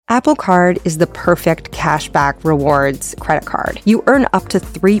Apple Card is the perfect cashback rewards credit card. You earn up to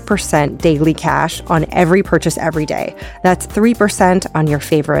 3% daily cash on every purchase every day. That's 3% on your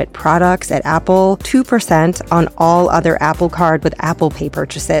favorite products at Apple, 2% on all other Apple Card with Apple Pay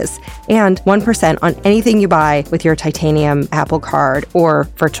purchases, and 1% on anything you buy with your titanium Apple Card or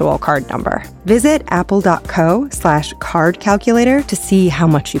virtual card number. Visit apple.co/card calculator to see how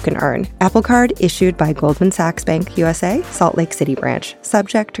much you can earn. Apple Card issued by Goldman Sachs Bank USA, Salt Lake City branch.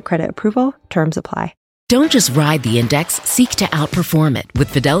 Subject to credit approval. Terms apply. Don't just ride the index, seek to outperform it with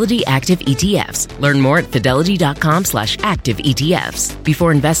Fidelity Active ETFs. Learn more at fidelity.com/active ETFs.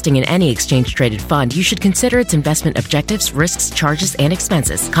 Before investing in any exchange-traded fund, you should consider its investment objectives, risks, charges, and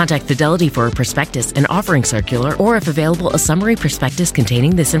expenses. Contact Fidelity for a prospectus, an offering circular, or if available, a summary prospectus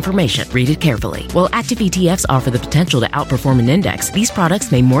containing this information. Read it carefully. While active ETFs offer the potential to outperform an index, these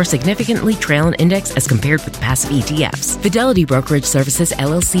products may more significantly trail an index as compared with passive ETFs. Fidelity Brokerage Services,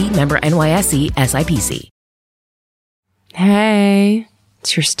 LLC, member NYSE, SIPC. Hey,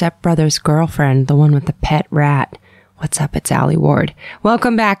 it's your stepbrother's girlfriend, the one with the pet rat. What's up? It's Allie Ward.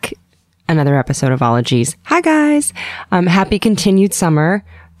 Welcome back. Another episode of Ologies. Hi, guys. Happy continued summer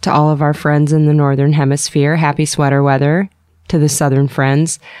to all of our friends in the Northern Hemisphere. Happy sweater weather to the Southern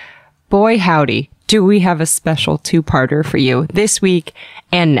friends. Boy, howdy, do we have a special two-parter for you this week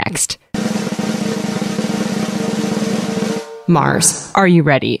and next. Mars. Are you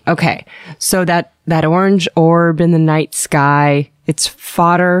ready? Okay. So that orange orb in the night sky, it's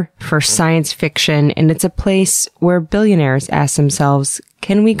fodder for science fiction, and it's a place where billionaires ask themselves,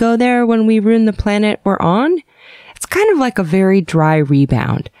 can we go there when we ruin the planet we're on? It's kind of like a very dry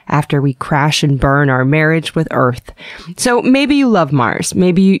rebound after we crash and burn our marriage with Earth. So maybe you love Mars.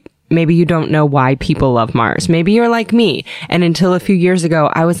 Maybe you don't know why people love Mars. Maybe you're like me. And until a few years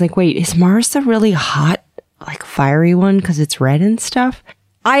ago, I was like, wait, is Mars the really hot, like fiery one because it's red and stuff?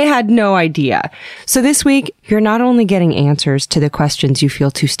 I had no idea. So this week, you're not only getting answers to the questions you feel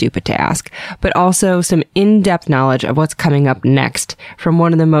too stupid to ask, but also some in-depth knowledge of what's coming up next from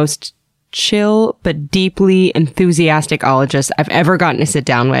one of the most chill but deeply enthusiastic ologists I've ever gotten to sit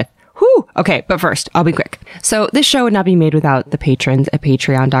down with. Whew. Okay, but first, I'll be quick. So this show would not be made without the patrons at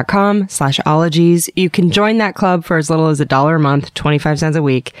patreon.com/ologies. You can join that club for as little as $1 a month, 25 cents a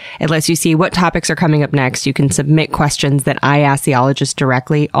week. It lets you see what topics are coming up next. You can submit questions that I ask the ologist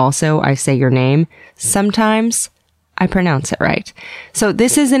directly. Also, I say your name. Sometimes I pronounce it right. So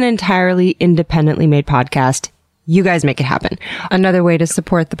this is an entirely independently made podcast. You guys make it happen. Another way to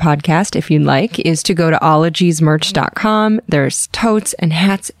support the podcast, if you'd like, is to go to ologiesmerch.com. There's totes and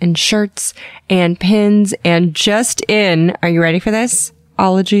hats and shirts and pins and are you ready for this?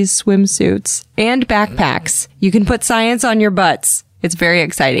 Ologies swimsuits and backpacks. You can put science on your butts. It's very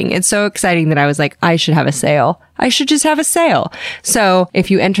exciting. It's so exciting that I was like, I should have a sale. I should just have a sale. So if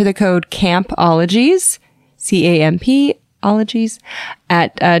you enter the code CAMPOLOGIES, CAMP, Ologies,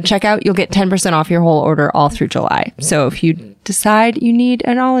 at checkout, you'll get 10% off your whole order all through July. So if you decide you need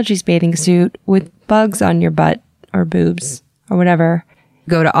an Ologies bathing suit with bugs on your butt or boobs or whatever,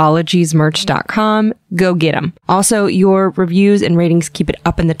 go to ologiesmerch.com. Go get them. Also, your reviews and ratings keep it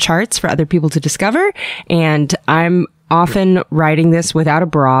up in the charts for other people to discover. And I'm often writing this without a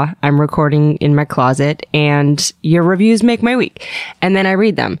bra. I'm recording in my closet, and your reviews make my week. And then I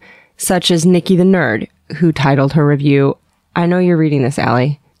read them, such as Nikki the Nerd, who titled her review, I know you're reading this,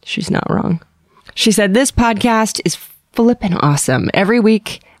 Allie. She's not wrong. She said, this podcast is flippin' awesome. Every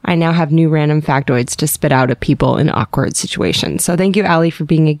week, I now have new random factoids to spit out at people in awkward situations. So thank you, Allie, for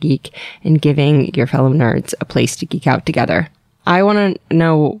being a geek and giving your fellow nerds a place to geek out together. I want to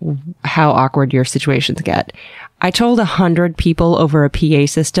know how awkward your situations get. I told 100 people over a PA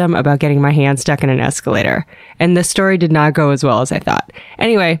system about getting my hand stuck in an escalator, and the story did not go as well as I thought.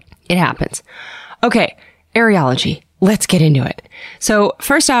 Anyway, it happens. Okay, areology. Let's get into it. So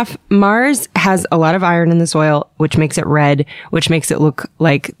first off, Mars has a lot of iron in the soil, which makes it red, which makes it look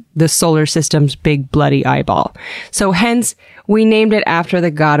like the solar system's big bloody eyeball. So hence, we named it after the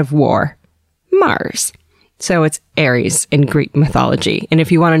god of war, Mars. So it's Ares in Greek mythology. And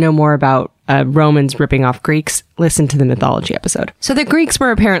if you want to know more about Romans ripping off Greeks, listen to the mythology episode. So the Greeks were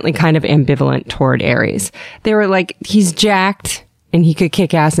apparently kind of ambivalent toward Ares. They were like, he's jacked and he could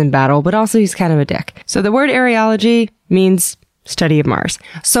kick ass in battle, but also he's kind of a dick. So the word areology means study of Mars.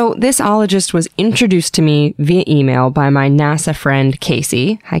 So this ologist was introduced to me via email by my NASA friend,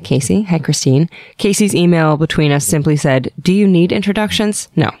 Casey. Hi, Casey. Hi, Christine. Casey's email between us simply said, do you need introductions?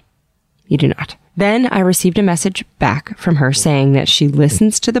 No, you do not. Then I received a message back from her saying that she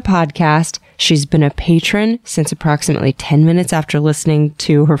listens to the podcast. She's been a patron since approximately 10 minutes after listening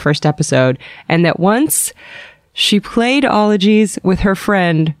to her first episode, and that once she played Ologies with her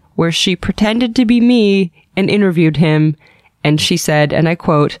friend where she pretended to be me and interviewed him. And she said, and I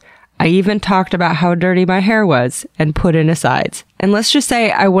quote, "I even talked about how dirty my hair was and put in asides." And let's just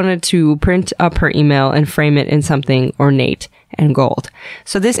say I wanted to print up her email and frame it in something ornate and gold.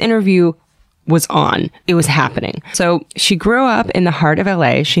 So this interview was on. It was happening. So she grew up in the heart of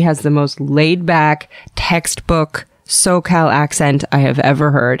LA. She has the most laid back textbook SoCal accent I have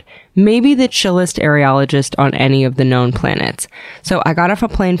ever heard. Maybe the chillest areologist on any of the known planets. So I got off a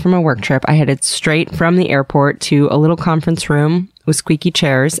plane from a work trip. I headed straight from the airport to a little conference room with squeaky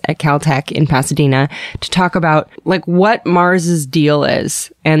chairs at Caltech in Pasadena to talk about like what Mars's deal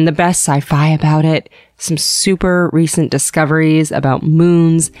is and the best sci-fi about it, some super recent discoveries about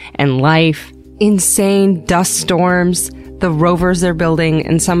moons and life, insane dust storms, the rovers they're building,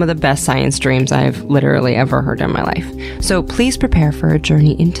 and some of the best science dreams I've literally ever heard in my life. So please prepare for a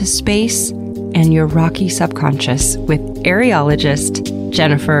journey into space and your rocky subconscious with areologist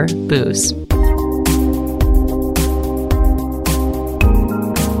Jennifer Booz.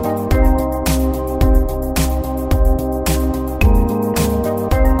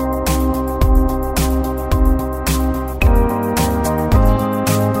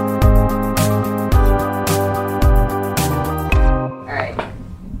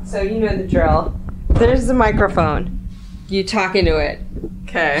 So you know the drill. There's the microphone. You talk into it.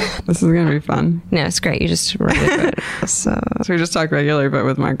 Okay. This is going to be fun. No, it's great. You just run into it. So we just talk regular, but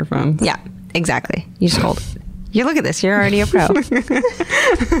with microphones. Yeah, exactly. You just hold it. You look at this. You're already a pro.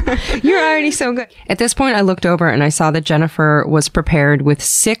 You're already so good. At this point, I looked over and I saw that Jennifer was prepared with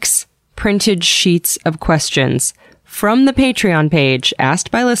 6 printed sheets of questions from the Patreon page asked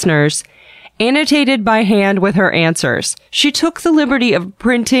by listeners, annotated by hand with her answers. She took the liberty of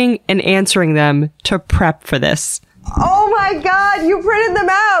printing and answering them to prep for this. Oh my God, you printed them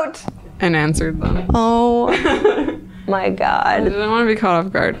out! And answered them. Oh my God. I didn't want to be caught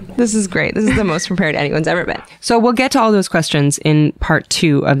off guard. This is great. This is the most prepared anyone's ever been. So we'll get to all those questions in part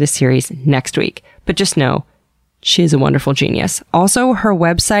 2 of this series next week. But just know, she is a wonderful genius. Also, her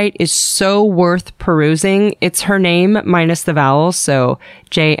website is so worth perusing. It's her name minus the vowels, so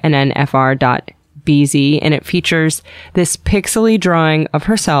jnnfr.bz, and it features this pixely drawing of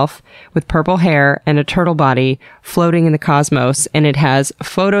herself with purple hair and a turtle body floating in the cosmos, and it has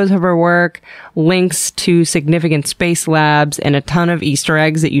photos of her work, links to significant space labs, and a ton of Easter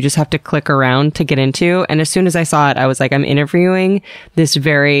eggs that you just have to click around to get into. And as soon as I saw it, I was like, I'm interviewing this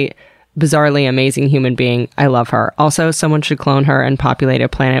very bizarrely amazing human being. I love her. Also, someone should clone her and populate a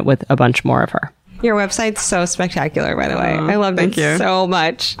planet with a bunch more of her. Your website's so spectacular, by the way. I loved it so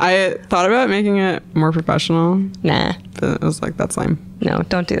much. I thought about making it more professional. Nah. But I was like, that's lame. No,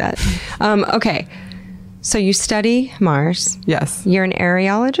 don't do that. Okay. So you study Mars. Yes. You're an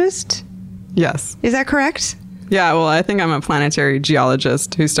areologist? Yes. Is that correct? Yeah, well, I think I'm a planetary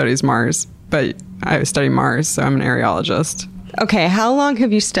geologist who studies Mars, but I study Mars, so I'm an areologist. Okay, how long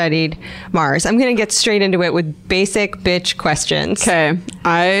have you studied Mars? I'm going to get straight into it with basic bitch questions. Okay,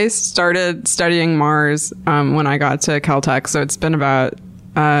 I started studying Mars when I got to Caltech, so it's been about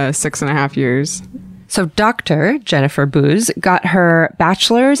 6.5 years. So Dr. Jennifer Booz got her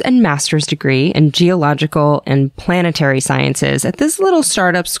bachelor's and master's degree in geological and planetary sciences at this little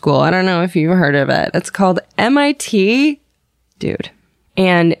startup school. I don't know if you've heard of it. It's called MIT. Dude.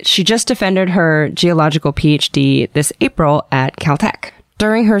 And she just defended her geological PhD this April at Caltech.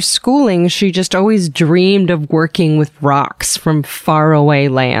 During her schooling, she just always dreamed of working with rocks from faraway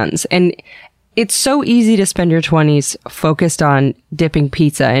lands. And it's so easy to spend your 20s focused on dipping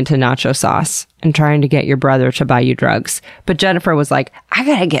pizza into nacho sauce and trying to get your brother to buy you drugs. But Jennifer was like, I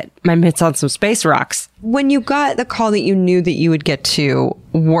gotta get my mitts on some space rocks. When you got the call that you knew that you would get to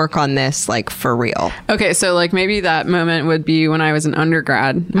work on this, like, for real. Okay, so like maybe that moment would be when I was an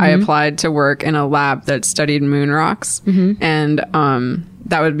undergrad. Mm-hmm. I applied to work in a lab that studied moon rocks. Mm-hmm. And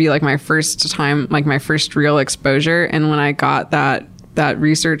that would be like my first time, like my first real exposure. And when I got that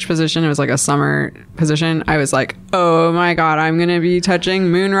research position, it was like a summer position, I was like, oh my God, I'm going to be touching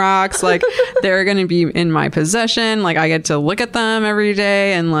moon rocks. Like, they're going to be in my possession. Like, I get to look at them every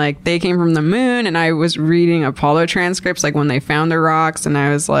day. And like, they came from the moon. And I was reading Apollo transcripts, like when they found the rocks. And I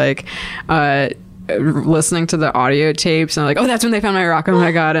was like, listening to the audio tapes, and I'm like, oh, that's when they found my rock. Oh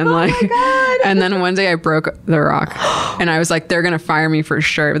my God. And like, and then one day I broke the rock and I was like, they're going to fire me for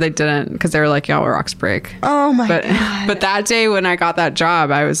sure. But they didn't, because they were like, y'all, rocks break. Oh my God. But that day when I got that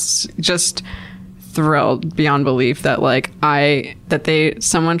job, I was just thrilled beyond belief that like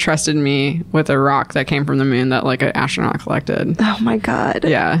someone trusted me with a rock that came from the moon that like an astronaut collected. Oh my God.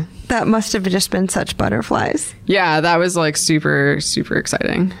 Yeah. That must have just been such butterflies. Yeah, that was like super, super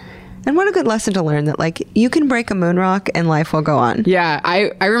exciting. And what a good lesson to learn that, like, you can break a moon rock and life will go on. Yeah,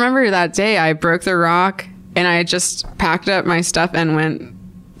 I remember that day I broke the rock and I just packed up my stuff and went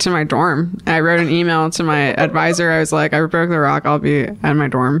to my dorm. I wrote an email to my advisor. I was like, I broke the rock. I'll be at my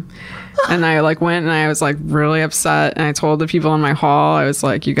dorm. And I like went and I was like really upset. And I told the people in my hall, I was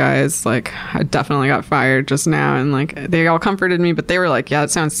like, you guys, like, I definitely got fired just now. And like, they all comforted me, but they were like, yeah,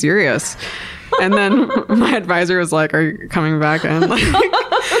 it sounds serious. And then my advisor was like, are you coming back? And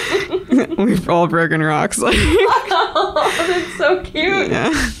like, we've all broken rocks. Like, Oh, that's so cute.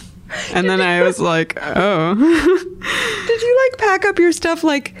 yeah. And then I was like, oh. Did you like pack up your stuff,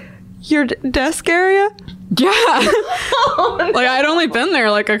 like your desk area? Yeah. Like I'd only been there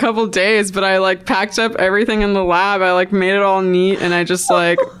like a couple days, but I like packed up everything in the lab. I like made it all neat and I just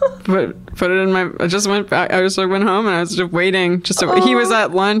like put it in my, I just went back. I just like went home and I was just waiting. He was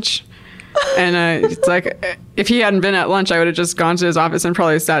at lunch. And it's like, if he hadn't been at lunch, I would have just gone to his office and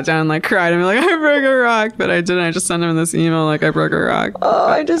probably sat down and like cried and be like, I broke a rock. But I didn't. I just sent him this email like, I broke a rock. Oh,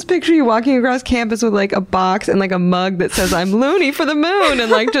 I just picture you walking across campus with like a box and like a mug that says, I'm loony for the moon.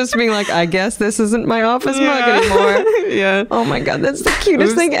 And like just being like, I guess this isn't my office mug anymore. Yeah. Oh my God, that's the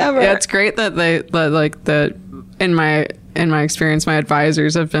cutest thing ever. Yeah, it's great that in my experience, my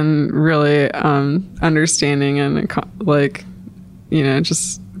advisors have been really understanding and like, you know,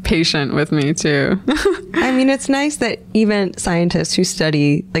 just patient with me too. I mean, it's nice that even scientists who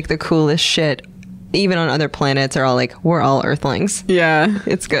study like the coolest shit, even on other planets, are all like, we're all Earthlings. Yeah.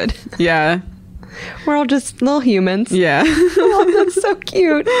 It's good. Yeah. We're all just little humans. Yeah. Oh, that's so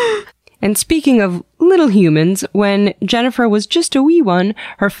cute. And speaking of little humans, when Jennifer was just a wee one,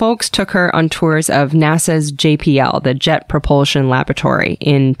 her folks took her on tours of NASA's JPL, the Jet Propulsion Laboratory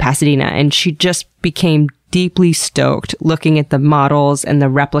in Pasadena, and she just became deeply stoked looking at the models and the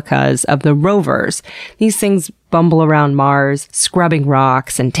replicas of the rovers. These things bumble around Mars, scrubbing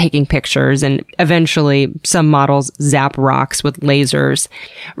rocks and taking pictures, and eventually some models zap rocks with lasers.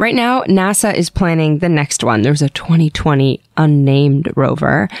 Right now, NASA is planning the next one. There's a 2020 unnamed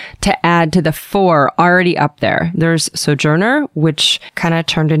rover to add to the 4 already up there. There's Sojourner, which kind of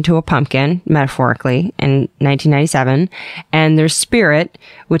turned into a pumpkin, metaphorically, in 1997. And there's Spirit,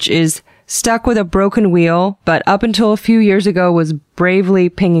 which is stuck with a broken wheel, but up until a few years ago was bravely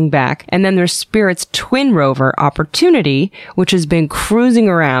pinging back. And then there's Spirit's twin rover, Opportunity, which has been cruising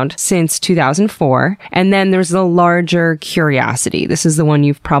around since 2004. And then there's the larger Curiosity. This is the one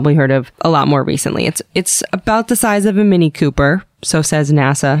you've probably heard of a lot more recently. It's about the size of a Mini Cooper, so says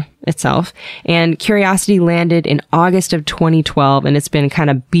NASA itself. And Curiosity landed in August of 2012, and it's been kind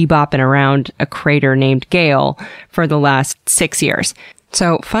of bebopping around a crater named Gale for the last 6 years.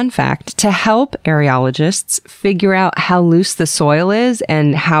 So, fun fact, to help aerologists figure out how loose the soil is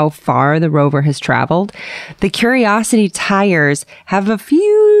and how far the rover has traveled, the Curiosity tires have a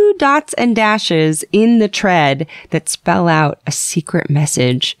few dots and dashes in the tread that spell out a secret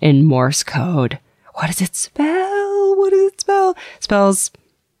message in Morse code. What does it spell? What does it spell? It spells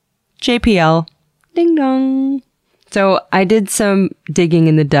JPL. Ding dong. So, I did some digging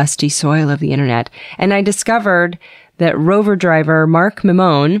in the dusty soil of the internet, and I discovered that rover driver Mark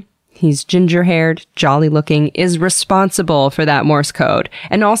Mimone, he's ginger-haired, jolly-looking, is responsible for that Morse code.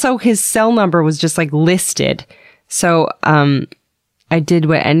 And also his cell number was just like listed. So I did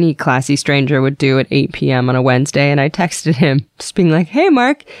what any classy stranger would do at 8 p.m. on a Wednesday, and I texted him just being like, hey,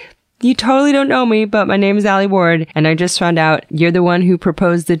 Mark, you totally don't know me, but my name is Allie Ward, and I just found out you're the one who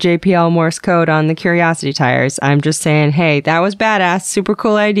proposed the JPL Morse code on the Curiosity tires. I'm just saying, hey, that was badass, super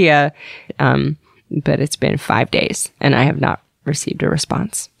cool idea. But it's been 5 days and I have not received a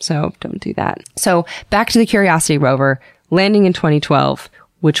response. So don't do that. So back to the Curiosity rover, landing in 2012,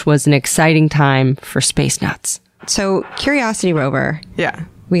 which was an exciting time for space nuts. So Curiosity rover. Yeah.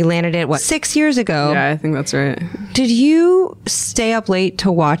 We landed it, 6 years ago? Yeah, I think that's right. Did you stay up late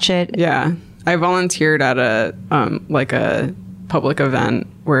to watch it? Yeah. I volunteered at a public event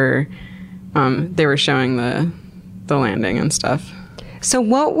where they were showing the landing and stuff. So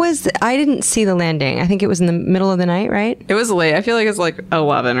I didn't see the landing. I think it was in the middle of the night, right? It was late. I feel like it's like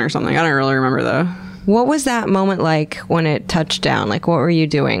 11 or something. I don't really remember though. What was that moment like when it touched down? Like, what were you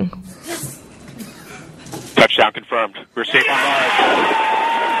doing? Touchdown confirmed. We're safe on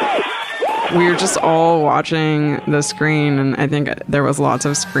Mars. We were just all watching the screen, and I think there was lots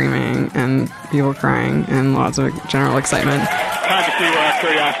of screaming and people crying and lots of general excitement. Time to see where our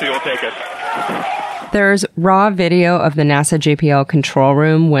Curiosity will take us. There's raw video of the NASA JPL control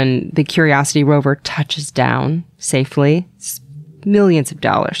room when the Curiosity rover touches down safely. It's millions of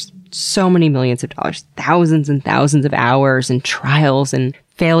dollars. So many millions of dollars. Thousands and thousands of hours and trials and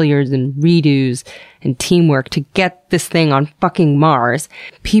failures and redos and teamwork to get this thing on fucking Mars.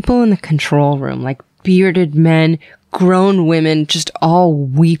 People in the control room, like bearded men, grown women, just all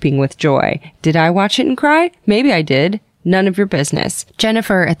weeping with joy. Did I watch it and cry? Maybe I did. None of your business.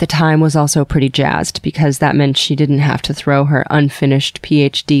 Jennifer at the time was also pretty jazzed because that meant she didn't have to throw her unfinished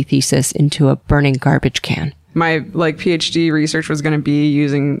PhD thesis into a burning garbage can. My PhD research was going to be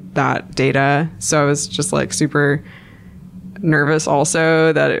using that data. So I was just super nervous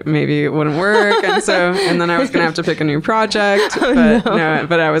also that it maybe wouldn't work. And then I was going to have to pick a new project,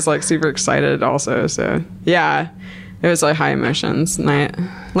 but I was super excited also. So yeah, it was high emotions. And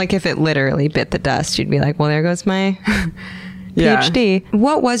if it literally bit the dust, you'd be like, well, there goes my PhD. Yeah.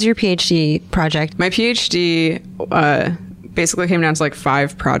 What was your PhD project? My PhD basically came down to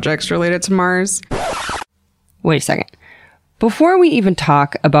 5 projects related to Mars. Wait a second. Before we even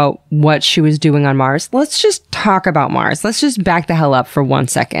talk about what she was doing on Mars, let's just talk about Mars. Let's just back the hell up for 1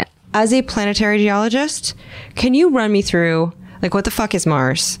 second. As a planetary geologist, can you run me through, what the fuck is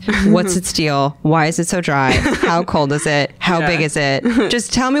Mars? What's its deal? Why is it so dry? How cold is it? How big is it?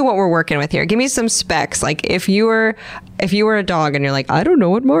 Just tell me what we're working with here. Give me some specs. If you were a dog and you're like, I don't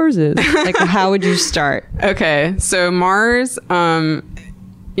know what Mars is. How would you start? Okay, so Mars,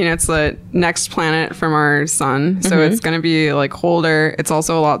 it's the next planet from our sun. So it's going to be colder. It's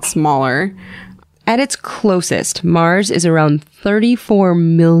also a lot smaller. At its closest, Mars is around 34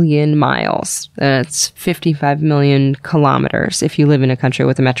 million miles. That's 55 million kilometers if you live in a country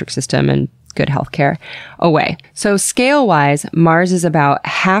with a metric system and good healthcare away. So scale-wise, Mars is about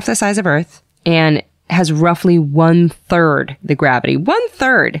half the size of Earth and has roughly 1/3 the gravity.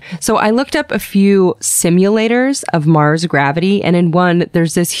 1/3! So I looked up a few simulators of Mars gravity, and in one,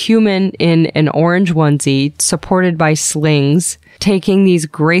 there's this human in an orange onesie supported by slings taking these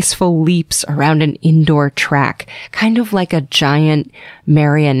graceful leaps around an indoor track, kind of like a giant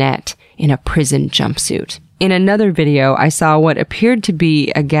marionette in a prison jumpsuit. In another video, I saw what appeared to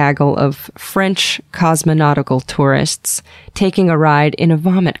be a gaggle of French cosmonautical tourists taking a ride in a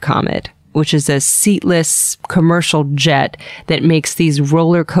Vomit Comet, which is a seatless commercial jet that makes these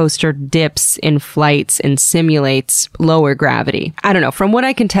roller coaster dips in flights and simulates lower gravity. I don't know. From what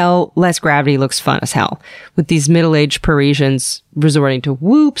I can tell, less gravity looks fun as hell, with these middle-aged Parisians resorting to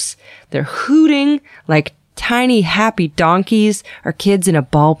whoops. They're hooting like tiny happy donkeys or kids in a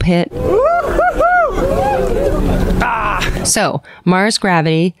ball pit. So, Mars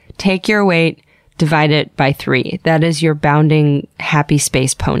gravity, take your weight, divide it by 3. That is your bounding happy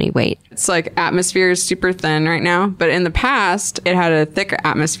space pony weight. It's atmosphere is super thin right now, but in the past it had a thick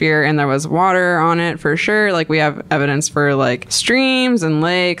atmosphere and there was water on it for sure. We have evidence for streams and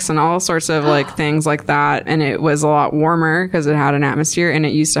lakes and all sorts of things like that. And it was a lot warmer because it had an atmosphere, and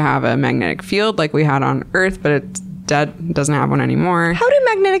it used to have a magnetic field like we had on Earth, but it's dead, doesn't have one anymore. How do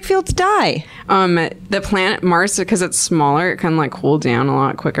magnetic fields die? The planet Mars, because it's smaller, it can cool down a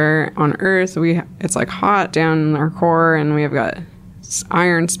lot quicker. On Earth, it's hot down in our core, and we have got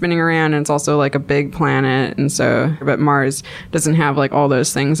iron spinning around, and it's also a big planet, and so, but Mars doesn't have all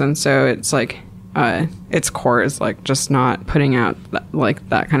those things, and so it's its core is just not putting out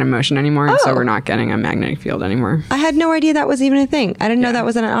that kind of motion anymore, and so we're not getting a magnetic field anymore. I had no idea that was even a thing. I didn't know that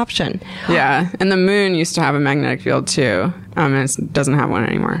was an option. Yeah, and the moon used to have a magnetic field too. It doesn't have one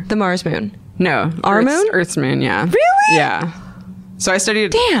anymore. The Mars moon? No. Our moon? Earth's moon, yeah. Really? Yeah. So I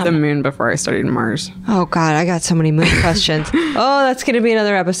studied the moon before I studied Mars. Oh God, I got so many moon questions. Oh, that's going to be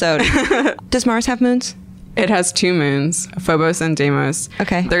another episode. Does Mars have moons? It has 2 moons, Phobos and Deimos.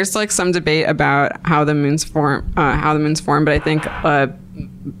 Okay. There's some debate about how the moons form, but I think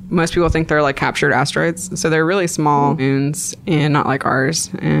most people think they're captured asteroids. So they're really small moons and not like ours.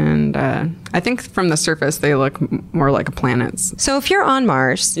 And I think from the surface they look more like planets. So if you're on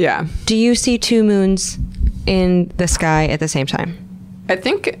Mars, do you see 2 moons in the sky at the same time? I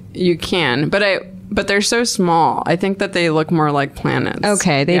think you can, but they're so small. I think that they look more like planets.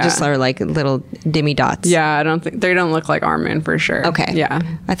 Okay, they just are little dimmy dots. Yeah, they don't look like our moon for sure. Okay. Yeah.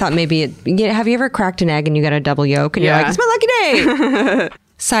 I thought maybe have you ever cracked an egg and you got a double yolk and you're like, it's my lucky day?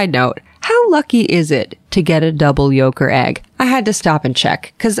 Side note, how lucky is it to get a double yolk or egg? I had to stop and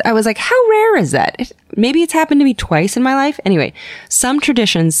check because I was like, how rare is that? Maybe it's happened to me twice in my life. Anyway, some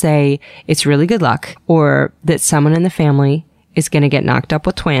traditions say it's really good luck, or that someone in the family is going to get knocked up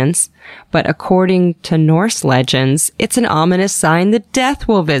with twins. But according to Norse legends, it's an ominous sign that death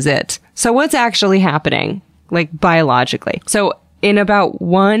will visit. So what's actually happening, biologically? So in about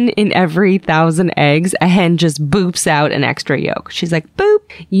 1 in every 1,000 eggs, a hen just boops out an extra yolk. She's like, boop.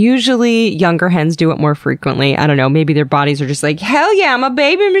 Usually younger hens do it more frequently. I don't know. Maybe their bodies are just like, hell yeah, I'm a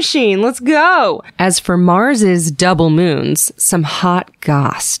baby machine. Let's go. As for Mars's double moons, some hot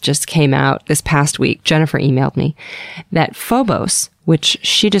goss just came out this past week. Jennifer emailed me that Phobos, which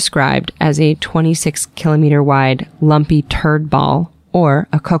she described as a 26-kilometer wide lumpy turd ball, or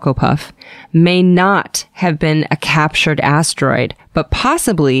a Cocoa Puff, may not have been a captured asteroid, but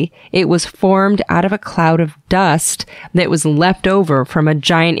possibly it was formed out of a cloud of dust that was left over from a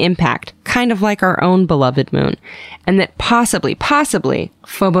giant impact, kind of like our own beloved moon. And that possibly,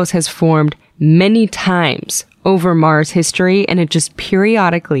 Phobos has formed many times over Mars' history, and it just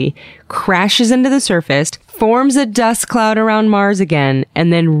periodically crashes into the surface, forms a dust cloud around Mars again,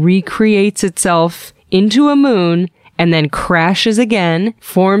 and then recreates itself into a moon, and then crashes again,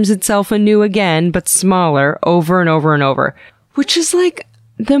 forms itself anew again, but smaller, over and over and over. Which is like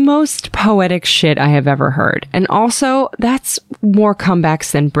the most poetic shit I have ever heard. And also, that's more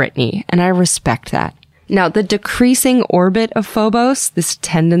comebacks than Britney, and I respect that. Now, the decreasing orbit of Phobos, this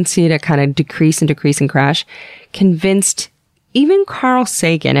tendency to kind of decrease and crash, convinced even Carl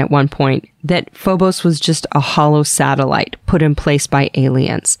Sagan at one point that Phobos was just a hollow satellite put in place by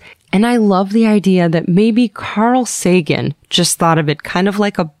aliens. And I love the idea that maybe Carl Sagan just thought of it kind of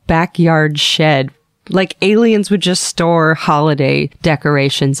like a backyard shed. Like aliens would just store holiday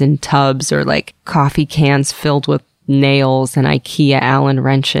decorations in tubs, or like coffee cans filled with nails and IKEA Allen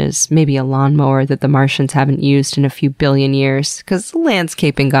wrenches. Maybe a lawnmower that the Martians haven't used in a few billion years, because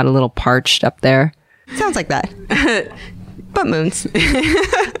landscaping got a little parched up there. Sounds like that. But moons.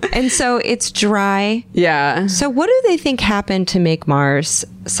 And so it's dry. Yeah. So what do they think happened to make Mars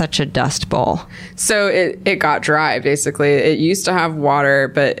such a dust bowl? So it got dry, basically. It used to have water,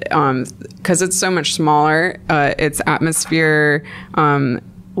 but because it's so much smaller, its atmosphere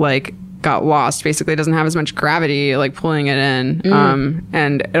got lost. Basically, it doesn't have as much gravity pulling it in.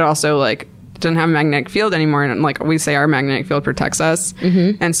 And it also doesn't have a magnetic field anymore, and we say our magnetic field protects us.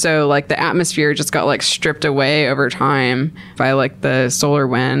 And so the atmosphere just got stripped away over time by the solar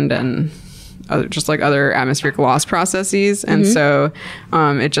wind and other atmospheric loss processes. And so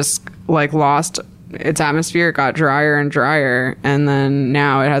it just lost its atmosphere. It got drier and drier, and then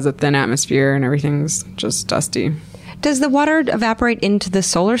now it has a thin atmosphere and everything's just dusty. Does the water evaporate into the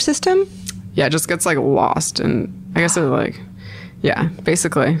solar system? Yeah, it just gets lost, and I guess it yeah,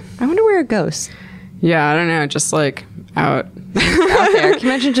 basically. I wonder where it goes. Yeah, I don't know. Just out out there. Can you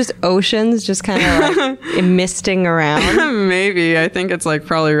imagine just oceans just kind of misting around? Maybe. I think it's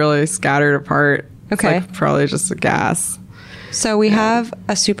probably really scattered apart. Okay. It's probably just a gas. So we have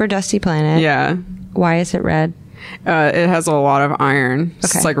a super dusty planet. Yeah. Why is it red? It has a lot of iron.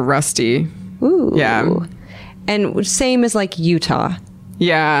 Okay. It's Ooh. rusty. Yeah. And same as Utah.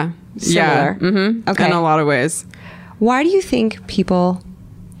 Yeah. Similar. Yeah. Okay. In a lot of ways. Why do you think people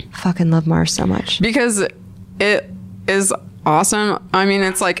fucking love Mars so much? Because it is awesome. I mean,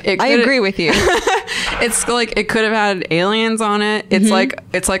 it's I agree with you. It's it could have had aliens on it. It's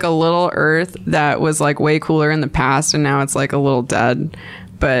it's a little Earth that was way cooler in the past, and now it's a little dead.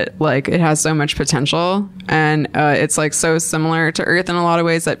 But it has so much potential, and it's so similar to Earth in a lot of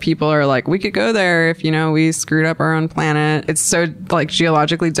ways that people are we could go there if we screwed up our own planet. It's so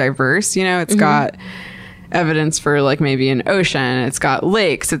geologically diverse. It's got evidence for maybe an ocean. It's got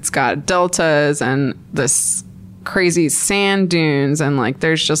lakes, it's got deltas, and this crazy sand dunes, and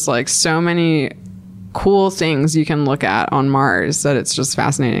there's just so many cool things you can look at on Mars that it's just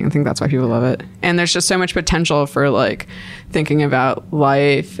fascinating. I think that's why people love it. And there's just so much potential for thinking about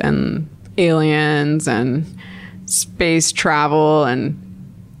life and aliens and space travel and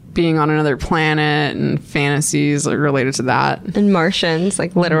being on another planet and fantasies related to that. And Martians,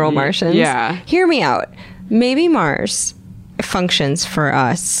 literal Martians. Yeah. Hear me out. Maybe Mars functions for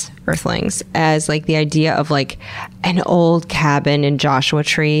us Earthlings as the idea of an old cabin in Joshua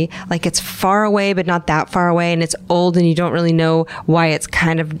Tree. It's far away, but not that far away, and it's old, and you don't really know why it's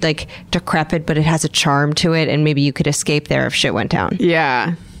kind of decrepit, but it has a charm to it, and maybe you could escape there if shit went down.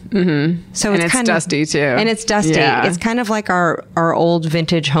 Yeah. Mm-hmm. So it's kind dusty too. And it's dusty. Yeah. It's kind of like our old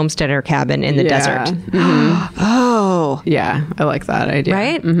vintage homesteader cabin in the desert. Mm-hmm. Oh. Yeah, I like that idea.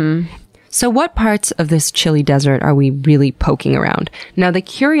 Right? Mm-hmm. So what parts of this chilly desert are we really poking around? Now, the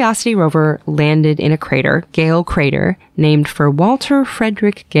Curiosity rover landed in a crater, Gale Crater, named for Walter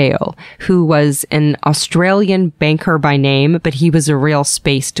Frederick Gale, who was an Australian banker by name, but he was a real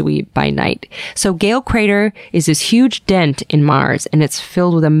space dweeb by night. So Gale Crater is this huge dent in Mars, and it's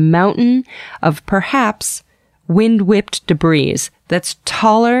filled with a mountain of perhaps wind-whipped debris that's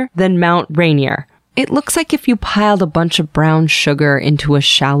taller than Mount Rainier. It looks like if you piled a bunch of brown sugar into a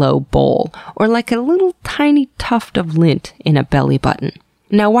shallow bowl, or like a little tiny tuft of lint in a belly button.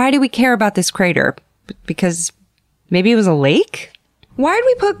 Now, why do we care about this crater? Because maybe it was a lake? Why did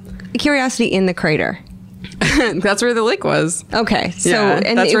we put Curiosity in the crater? That's where the lake was. Okay. So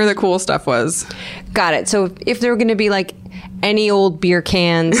Yeah, that's where the cool stuff was. Got it. So if there were going to be like any old beer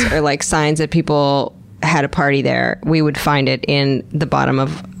cans or like signs that people had a party there, we would find it in the bottom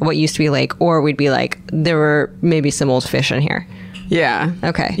of what used to be a lake, or we'd be like, there were maybe some old fish in here. Yeah.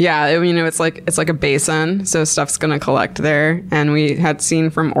 Okay. Yeah. It's like a basin, so stuff's gonna collect there. And we had seen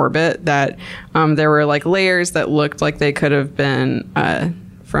from orbit that there were like layers that looked like they could have been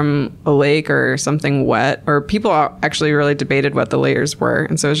from a lake or something wet. Or people actually really debated what the layers were,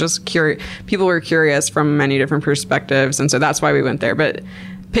 and so it was just people were curious from many different perspectives, and so that's why we went there. But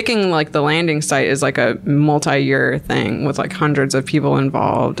picking like the landing site is like a multi-year thing with like hundreds of people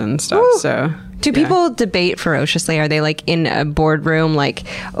involved and stuff. Ooh. So do people debate ferociously? Are they like in a boardroom, like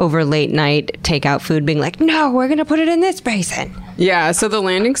over late night takeout food, being like, no, we're going to put it in this basin? Yeah, so the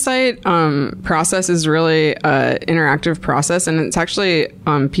landing site process is really an interactive process, and it's actually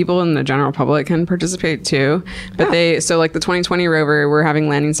people in the general public can participate too. But like the 2020 rover, we're having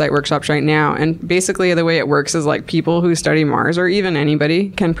landing site workshops right now, and basically the way it works is like people who study Mars, or even anybody,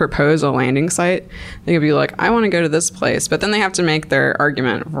 can propose a landing site. They could be like, I want to go to this place, but then they have to make their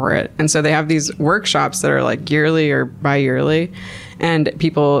argument for it. And so they have these workshops that are like yearly or bi-yearly, and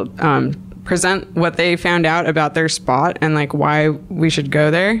people present what they found out about their spot and like why we should go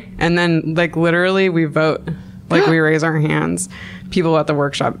there, and then like literally we vote, like we raise our hands, people at the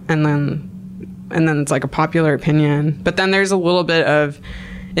workshop, and then it's like a popular opinion, but then there's a little bit of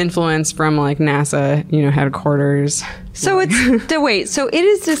influence from like NASA, headquarters. So so it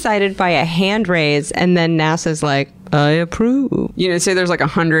is decided by a hand raise, and then NASA's like, I approve. Say there's like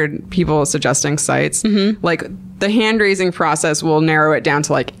 100 people suggesting sites. Mm-hmm. Like the hand raising process will narrow it down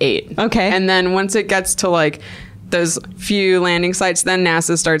to like 8. Okay. And then once it gets to like those few landing sites, then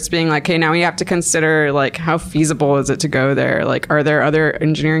NASA starts being like, okay, now we have to consider like how feasible is it to go there? Like, are there other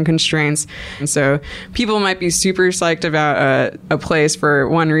engineering constraints? And so people might be super psyched about a place for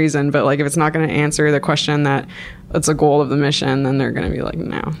one reason, but like if it's not going to answer the question that it's a goal of the mission, then they're going to be like,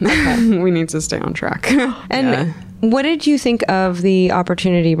 no, okay. We need to stay on track. And what did you think of the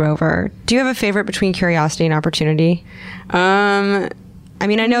Opportunity rover? Do you have a favorite between Curiosity and Opportunity? I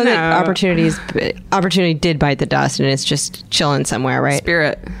mean, I know that Opportunity did bite the dust, and it's just chilling somewhere, right?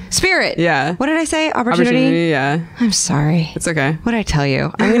 Spirit. Yeah. What did I say? Opportunity? Yeah. I'm sorry. It's okay. What did I tell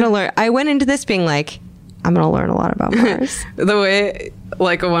you? I'm going to learn. I went into this being like, I'm going to learn a lot about Mars.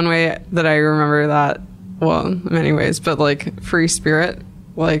 One way that I remember that, well, in many ways, but like free spirit,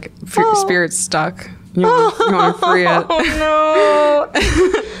 like spirit's stuck. You want to free it. Oh, no.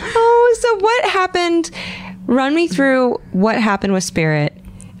 So what happened? Run me through what happened with Spirit.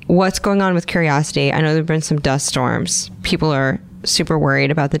 What's going on with Curiosity? I know there have been some dust storms. People are super worried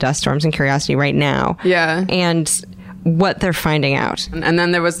about the dust storms in Curiosity right now. Yeah. And what they're finding out. And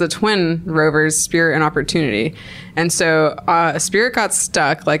then there was the twin rovers, Spirit and Opportunity. And so Spirit got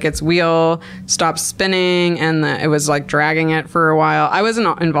stuck, like its wheel stopped spinning, and it was like dragging it for a while. I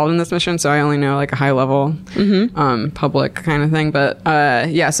wasn't involved in this mission, so I only know like a high level public kind of thing. But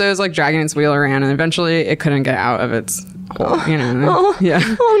so it was like dragging its wheel around, and eventually it couldn't get out of its hole, Yeah.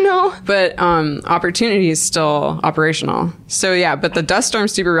 Oh no. But Opportunity is still operational. So yeah, but the dust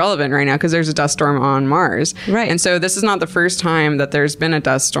storm's super relevant right now because there's a dust storm on Mars. Right. And so this is not the first time that there's been a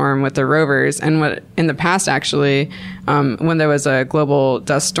dust storm with the rovers. And what in the past, actually, when there was a global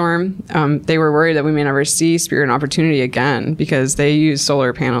dust storm, they were worried that we may never see Spirit and Opportunity again because they use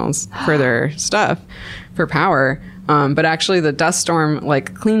solar panels for their stuff, for power. But actually the dust storm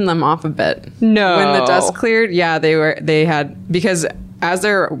like cleaned them off a bit. No. When the dust cleared, yeah, because as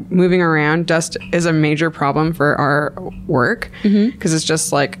they're moving around, dust is a major problem for our work because it's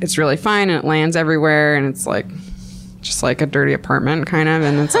just like, it's really fine and it lands everywhere, and it's like just like a dirty apartment kind of,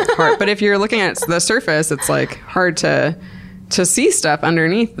 and it's like hard. But if you're looking at the surface, it's like hard to see stuff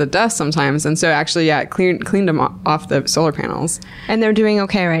underneath the dust sometimes. And so actually, yeah, it cleaned them off the solar panels. And they're doing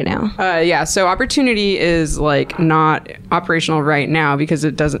okay right now. So Opportunity is like not operational right now because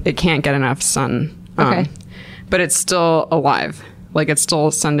it can't get enough sun. Okay. But it's still alive. Like it's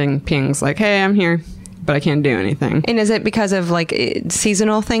still sending pings like, hey, I'm here, but I can't do anything. And is it because of like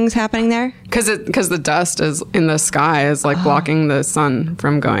seasonal things happening there? Because the dust is in the sky is like blocking the sun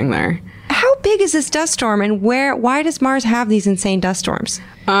from going there. How big is this dust storm, and why does Mars have these insane dust storms?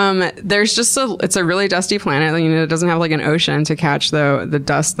 There's just it's a really dusty planet. It doesn't have like an ocean to catch the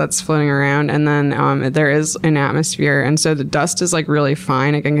dust that's floating around. And then, there is an atmosphere. And so the dust is like really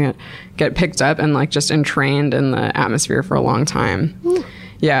fine. It can get picked up and like just entrained in the atmosphere for a long time. Ooh.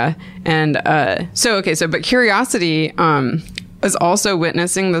 Yeah. And, but Curiosity, is also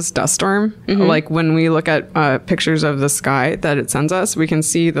witnessing this dust storm. Mm-hmm. Like when we look at pictures of the sky that it sends us, we can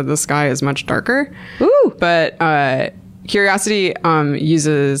see that the sky is much darker. Ooh. But Curiosity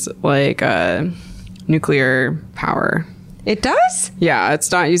uses like nuclear power. It does? Yeah,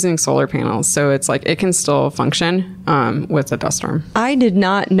 it's not using solar panels, so it's like it can still function with the dust storm. I did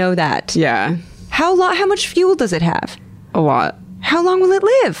not know that. Yeah. How much fuel does it have? A lot. How long will it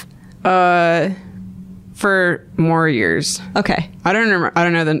live? For more years. Okay. I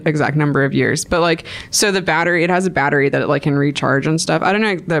don't know the exact number of years, but like, so the battery, it has a battery that it like can recharge and stuff. I don't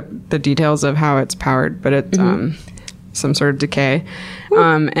know the details of how it's powered, but it's some sort of decay.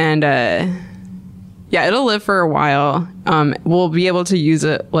 Yeah, it'll live for a while. We'll be able to use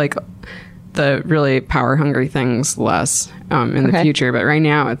it like the really power hungry things less in the future, but right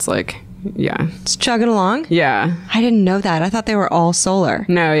now it's like, yeah, it's chugging along. Yeah, I didn't know that. I thought they were all solar.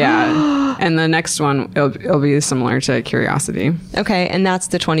 No, yeah. And the next one, it'll be similar to Curiosity. Okay, and that's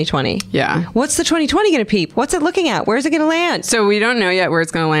the 2020. Yeah. What's the 2020 going to peep? What's it looking at? Where's it going to land? So we don't know yet where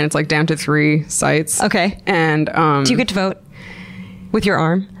it's going to land. It's like down to 3 sites. Okay. And do you get to vote with your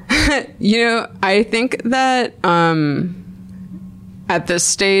arm? I think that at this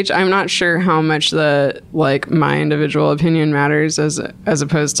stage, I'm not sure how much my individual opinion matters as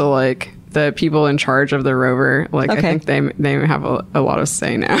opposed to like the people in charge of the rover. Like, okay. I think they have a lot of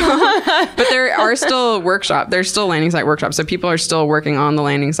say now. But there are still there's still landing site workshops. So people are still working on the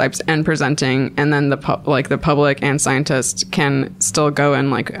landing sites and presenting. And then the public and scientists can still go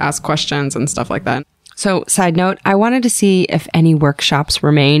and like ask questions and stuff like that. So, side note, I wanted to see if any workshops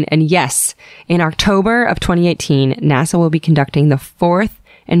remain. And yes, in October of 2018, NASA will be conducting the 4th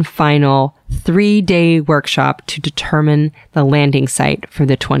and final 3-day workshop to determine the landing site for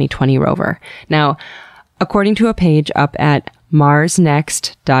the 2020 rover. Now, according to a page up at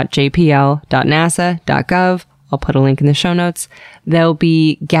marsnext.jpl.nasa.gov, I'll put a link in the show notes, they'll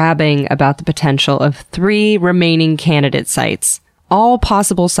be gabbing about the potential of 3 remaining candidate sites. All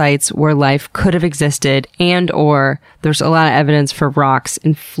possible sites where life could have existed or there's a lot of evidence for rocks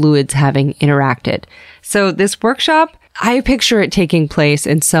and fluids having interacted. So this workshop, I picture it taking place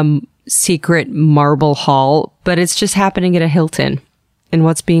in some secret marble hall, but it's just happening at a Hilton in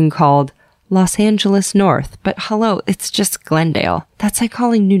what's being called Los Angeles North. But hello, it's just Glendale. That's like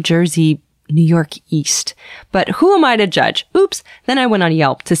calling New Jersey New York East. But who am I to judge? Oops. Then I went on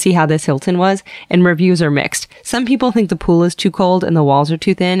Yelp to see how this Hilton was, and reviews are mixed. Some people think the pool is too cold and the walls are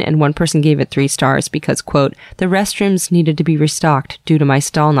too thin, and one person gave it 3 stars because, quote, the restrooms needed to be restocked due to my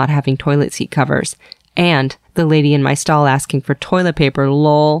stall not having toilet seat covers. And the lady in my stall asking for toilet paper,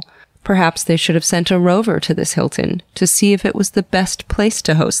 lol. Perhaps they should have sent a rover to this Hilton to see if it was the best place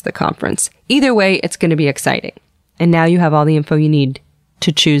to host the conference. Either way, it's going to be exciting. And now you have all the info you need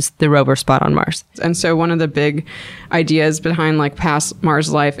to choose the rover spot on Mars. And so one of the big ideas behind like past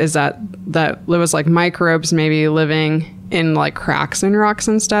Mars life is that there was like microbes maybe living in like cracks in rocks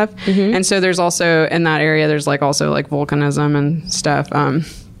and stuff. Mm-hmm. And so there's also in that area, there's like also like volcanism and stuff.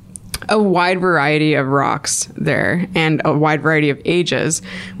 A wide variety of rocks there and a wide variety of ages,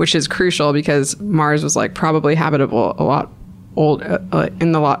 which is crucial because Mars was like probably habitable a lot old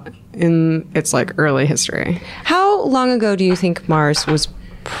in its like early history. How long ago do you think Mars was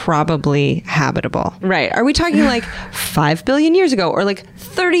probably habitable? Right. Are we talking like 5 billion years ago or like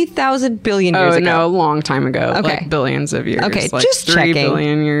 30,000 billion years ago? No, a long time ago. Okay. Like billions of years. Okay, like just 3 checking.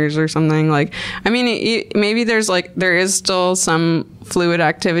 billion years or something. Like, I mean, maybe there is still some fluid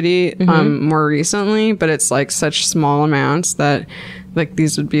activity more recently, but it's like such small amounts that like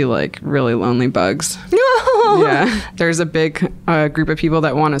these would be like really lonely bugs. No. Yeah. There's a big group of people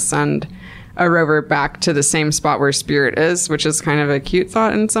that want to send a rover back to the same spot where Spirit is, which is kind of a cute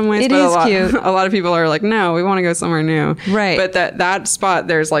thought in some ways. It is cute. A lot of people are like, no, we want to go somewhere new. Right. But that spot,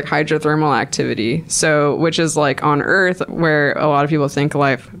 there's like hydrothermal activity. So, which is like on Earth where a lot of people think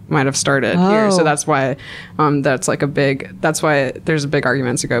life might have started here. So that's why that's why there's a big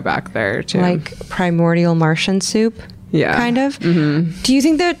argument to go back there too. Like primordial Martian soup? Yeah. Kind of? Mm-hmm. Do you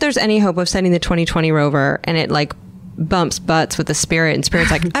think that there's any hope of sending the 2020 rover and it like bumps butts with the Spirit, and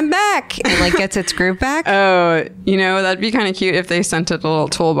Spirit's like, I'm back, and like gets its groove back. Oh, that'd be kind of cute if they sent it a little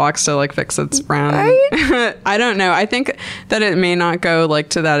toolbox to like fix its brown. Right? I don't know. I think that it may not go like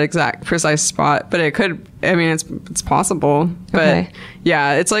to that exact precise spot, but it could. I mean, it's possible. But Okay.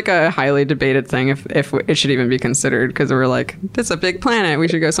 yeah, it's like a highly debated thing if it should even be considered, because we're like, it's a big planet. We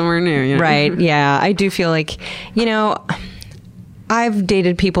should go somewhere new. You know? Right. Yeah. I do feel like, I've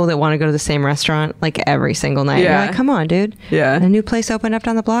dated people that want to go to the same restaurant like every single night. Yeah. You're like, come on, dude. Yeah. A new place opened up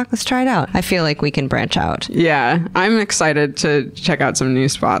down the block. Let's try it out. I feel like we can branch out. Yeah, I'm excited to check out some new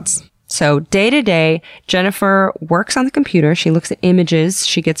spots. So day to day, Jennifer works on the computer. She looks at images.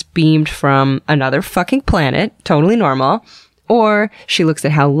 She gets beamed from another fucking planet. Totally normal. Or she looks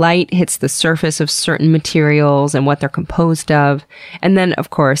at how light hits the surface of certain materials and what they're composed of. And then, of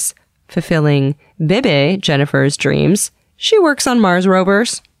course, fulfilling Bebe, Jennifer's dreams, she works on Mars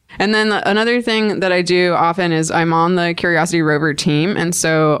rovers. And then another thing that I do often is I'm on the Curiosity rover team. And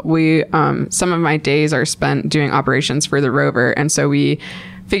so we, some of my days are spent doing operations for the rover. And so we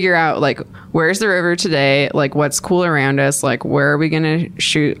figure out like, where's the rover today? Like, what's cool around us? Like, where are we going to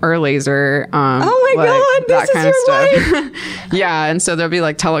shoot our laser? Oh my God, that this kind is of your stuff. Yeah. And so there'll be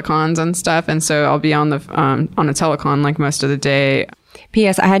like telecons and stuff. And so I'll be on the, on a telecon like most of the day.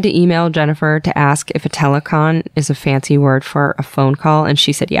 P.S. I had to email Jennifer to ask if a telecon is a fancy word for a phone call, and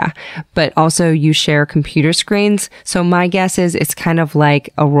she said yeah. But also you share computer screens, so my guess is it's kind of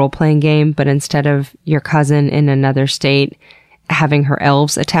like a role-playing game, but instead of your cousin in another state having her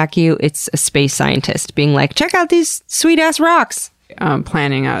elves attack you, it's a space scientist being like, check out these sweet-ass rocks.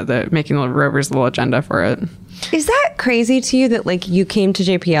 Planning out making the rover's little agenda for it. Is that crazy to you that like you came to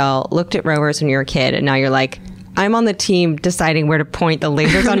JPL, looked at rovers when you were a kid, and now you're like, I'm on the team deciding where to point the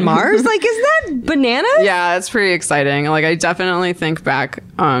lasers on Mars? Like, is that bananas? Yeah, it's pretty exciting. Like, I definitely think back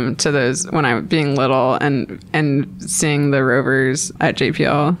to those when I was being little and seeing the rovers at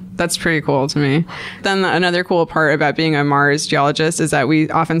JPL. That's pretty cool to me. Then another cool part about being a Mars geologist is that we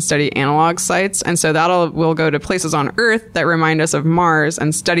often study analog sites. And so we'll go to places on Earth that remind us of Mars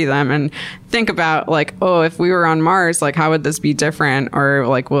and study them and think about like, oh, if we were on Mars, like, how would this be different? Or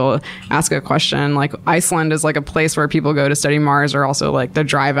like, we'll ask a question. Like, Iceland is like a place where people go to study Mars, or also like the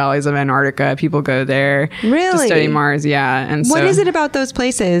dry valleys of Antarctica. People go there to study Mars. Yeah. And what is it about those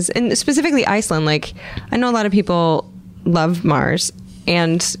places, and specifically Iceland? Like, I know a lot of people love Mars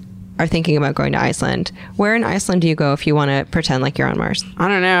and are thinking about going to Iceland. Where in Iceland do you go if you want to pretend like you're on Mars? I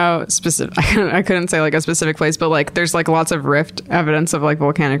don't know I couldn't say like a specific place, but like there's like lots of evidence of like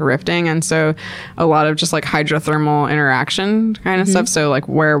volcanic rifting, and so a lot of just like hydrothermal interaction kind of stuff. So like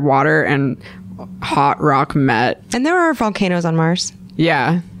where water and hot rock met. And there are volcanoes on Mars.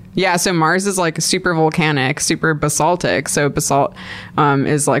 Yeah, so Mars is like super volcanic, super basaltic. So basalt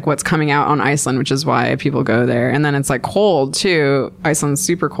is like what's coming out on Iceland, which is why people go there. And then it's like cold too. Iceland's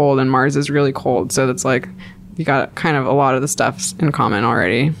super cold and Mars is really cold. So that's like, you got kind of a lot of the stuff in common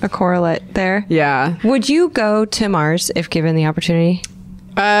already. A correlate there. Yeah. Would you go to Mars if given the opportunity?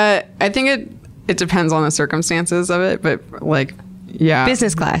 I think it depends on the circumstances of it, but like, yeah.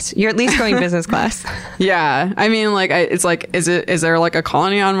 Business class. You're at least going business class. Yeah. I mean, like, it's like, is there like a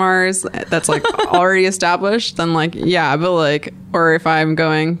colony on Mars that's like already established? Then like, yeah, but like, or if I'm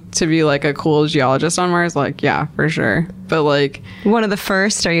going to be like a cool geologist on Mars, like, yeah, for sure. But like, one of the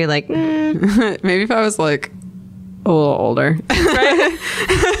first, are you like, maybe if I was like a little older, right?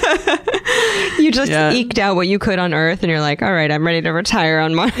 You just eked out what you could on Earth and you're like, all right, I'm ready to retire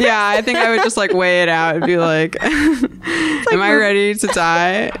on Mars. Yeah, I think I would just like weigh it out and be like, am I ready to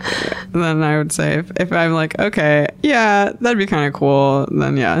die? Then I would say if I'm like, okay, yeah, that'd be kind of cool,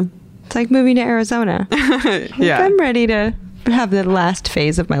 then yeah. It's like moving to Arizona. Yeah. I'm ready to have the last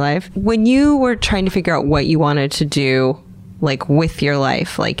phase of my life. When you were trying to figure out what you wanted to do, like with your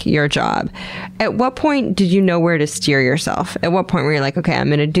life, like your job, at what point did you know where to steer yourself? At what point were you like, okay, I'm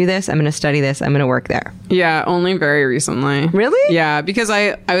going to do this, I'm going to study this, I'm going to work there? Yeah, only very recently. Really? Yeah, because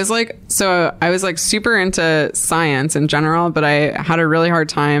I was like, so I was like super into science in general, but I had a really hard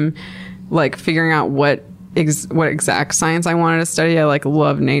time like figuring out what exact science I wanted to study. I like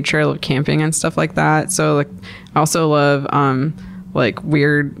love nature, I love camping and stuff like that. So like I also love like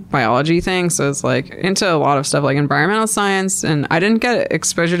weird biology things. So it's like into a lot of stuff like environmental science. And I didn't get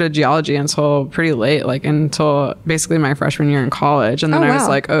exposure to geology until pretty late, like until basically my freshman year in college. And then I was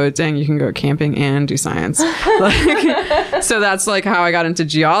like, oh dang, you can go camping and do science. Like, so that's like how I got into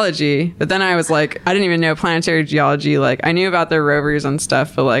geology. But then I was like, I didn't even know planetary geology. Like I knew about their rovers and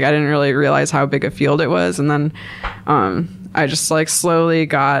stuff, but like I didn't really realize how big a field it was. And then I just like slowly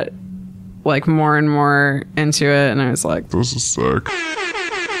got like more and more into it, and I was like, this is sick.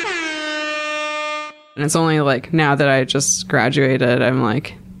 And it's only like now that I just graduated, I'm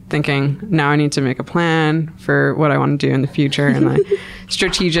like thinking now I need to make a plan for what I want to do in the future and like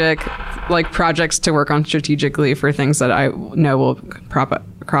strategic like projects to work on strategically for things that I know will crop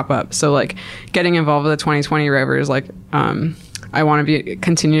up. So like getting involved with the 2020 rovers, like I want to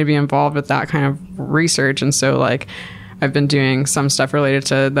continue to be involved with that kind of research. And so like I've been doing some stuff related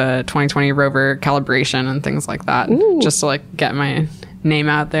to the 2020 rover calibration and things like that. Ooh. Just to like get my name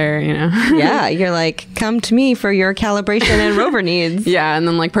out there, you know? Yeah, you're like, come to me for your calibration and rover needs. Yeah, and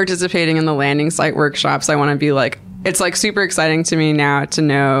then like participating in the landing site workshops, I want to be like, it's like super exciting to me now to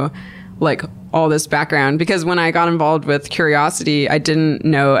know like all this background, because when I got involved with Curiosity, I didn't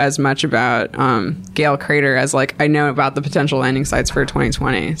know as much about Gale Crater as like I know about the potential landing sites for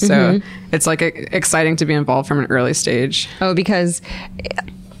 2020. So it's like exciting to be involved from an early stage. Oh, because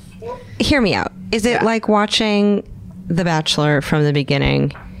hear me out. Is it like watching The Bachelor from the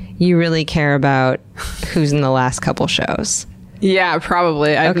beginning? You really care about who's in the last couple shows. Yeah,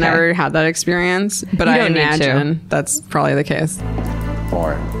 probably. I've never had that experience, but I imagine that's probably the case.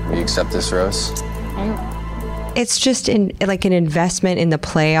 Lauren, will you accept this rose? It's just like an investment in the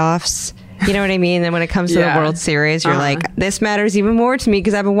playoffs. You know what I mean? And when it comes to the World Series, you're like, this matters even more to me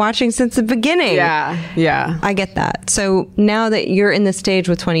because I've been watching since the beginning. Yeah. I get that. So now that you're in the stage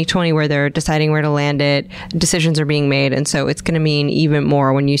with 2020 where they're deciding where to land it, decisions are being made. And so it's going to mean even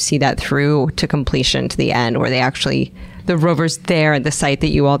more when you see that through to completion, to the end, where they actually, the rover's there at the site that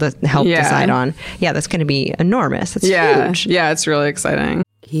you all helped decide on. Yeah, that's going to be enormous. It's huge. Yeah, it's really exciting.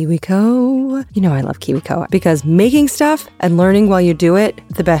 KiwiCo. You know I love KiwiCo because making stuff and learning while you do it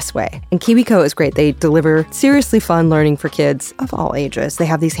the best way. And KiwiCo is great. They deliver seriously fun learning for kids of all ages. They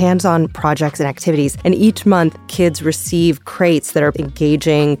have these hands-on projects and activities, and each month kids receive crates that are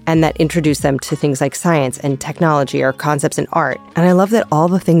engaging and that introduce them to things like science and technology or concepts in art. And I love that all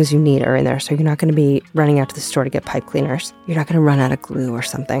the things you need are in there, so you're not going to be running out to the store to get pipe cleaners. You're not going to run out of glue or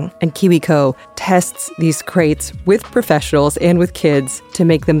something. And KiwiCo tests these crates with professionals and with kids to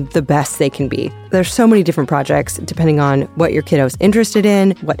make them the best they can be. There's so many different projects depending on what your kiddo's interested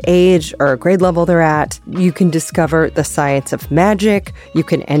in, what age or grade level they're at. You can discover the science of magic. You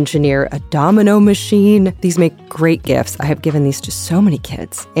can engineer a domino machine. These make great gifts. I have given these to so many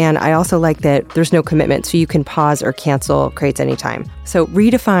kids. And I also like that there's no commitment, so you can pause or cancel crates anytime. So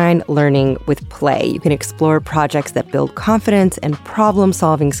redefine learning with play. You can explore projects that build confidence and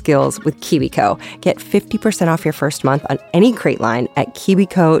problem-solving skills with KiwiCo. Get 50% off your first month on any crate line at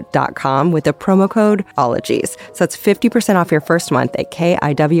KiwiCo.com with the promo code OLOGIES. So that's 50% off your first month at KiwiCo.com,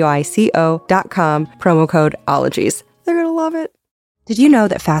 promo code OLOGIES. They're going to love it. Did you know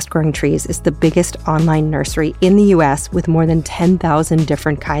that Fast Growing Trees is the biggest online nursery in the U.S. with more than 10,000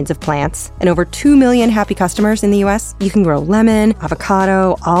 different kinds of plants and over 2 million happy customers in the U.S.? You can grow lemon,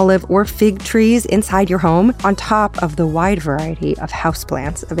 avocado, olive, or fig trees inside your home on top of the wide variety of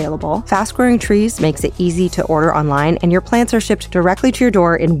houseplants available. Fast Growing Trees makes it easy to order online, and your plants are shipped directly to your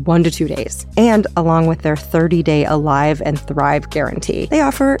door in 1 to 2 days. And along with their 30-day Alive and Thrive guarantee, they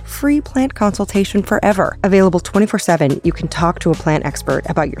offer free plant consultation forever. Available 24/7, you can talk to a plant expert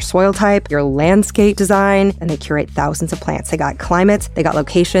about your soil type, your landscape design, and they curate thousands of plants. They got climates, they got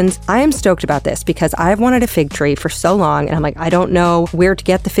locations. I am stoked about this because I've wanted a fig tree for so long, and I'm like, I don't know where to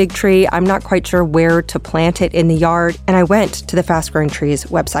get the fig tree. I'm not quite sure where to plant it in the yard. And I went to the Fast Growing Trees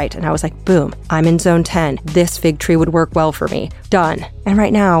website and I was like, boom, I'm in zone 10. This fig tree would work well for me. Done. And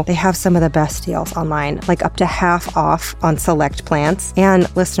right now, they have some of the best deals online, like up to half off on select plants.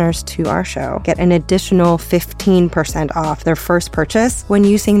 And listeners to our show get an additional 15% off their first purchase when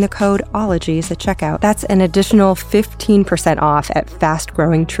using the code OLOGIES at checkout. That's an additional 15% off at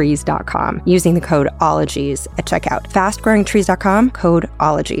fastgrowingtrees.com using the code OLOGIES at checkout. Fastgrowingtrees.com, code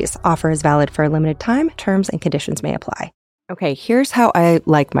OLOGIES. Offer is valid for a limited time. Terms and conditions may apply. Okay, here's how I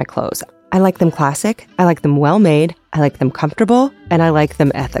like my clothes. I like them classic, I like them well-made, I like them comfortable, and I like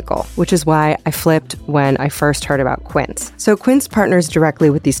them ethical, which is why I flipped when I first heard about Quince. So Quince partners directly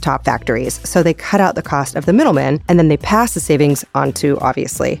with these top factories, so they cut out the cost of the middleman, and then they pass the savings on to,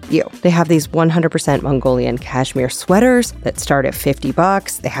 obviously, you. They have these 100% Mongolian cashmere sweaters that start at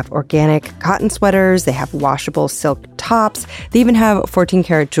 $50. They have organic cotton sweaters. They have washable silk tops. They even have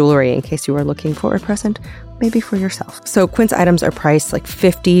 14-karat jewelry in case you are looking for a present, maybe for yourself. So Quince items are priced like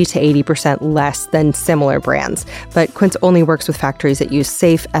 50 to 80% less than similar brands, but Quince only works with factories that use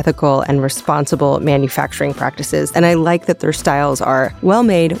safe, ethical, and responsible manufacturing practices. And I like that their styles are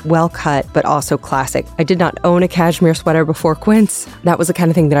well-made, well-cut, but also classic. I did not own a cashmere sweater before Quince. That was the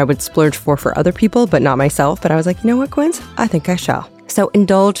kind of thing that I would splurge for other people, but not myself. But I was like, you know what, Quince? I think I shall. So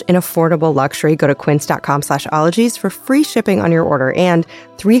indulge in affordable luxury. Go to quince.com/ologies for free shipping on your order and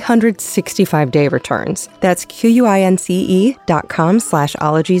 365-day returns. That's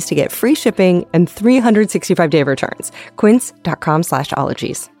QUINCE.com/ologies to get free shipping and 365-day returns.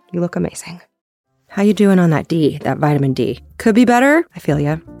 Quince.com/ologies. You look amazing. How you doing on that D, that vitamin D? Could be better. I feel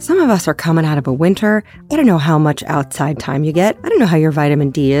ya. Some of us are coming out of a winter. I don't know how much outside time you get. I don't know how your vitamin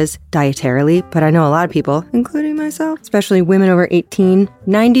D is dietarily, but I know a lot of people, including myself, especially women over 18,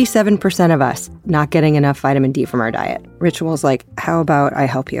 97% of us not getting enough vitamin D from our diet. Ritual's like, how about I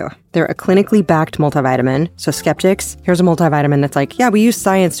help you? They're a clinically backed multivitamin. So skeptics, here's a multivitamin that's like, yeah, we use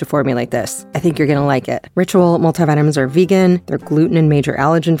science to formulate this. I think you're going to like it. Ritual multivitamins are vegan. They're gluten and major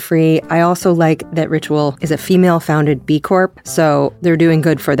allergen free. I also like that Ritual is a female-founded B Corp. So they're doing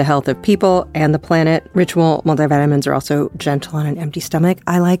good for the health of people and the planet. Ritual multivitamins are also gentle on an empty stomach.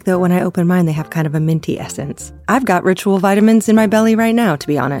 I like that when I open mine, they have kind of a minty essence. I've got Ritual vitamins in my belly right now, to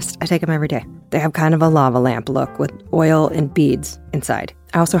be honest. I take them every day. They have kind of a lava lamp look with oil and beads inside.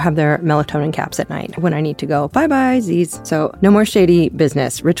 I also have their melatonin caps at night when I need to go, bye-bye, Z's. So no more shady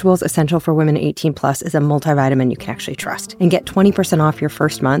business. Ritual's Essential for Women 18 Plus is a multivitamin you can actually trust. And get 20% off your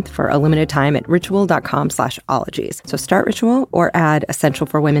first month for a limited time at ritual.com/ologies. So start Ritual or add Essential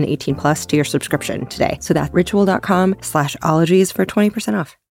for Women 18 Plus to your subscription today. So that's ritual.com/ologies for 20%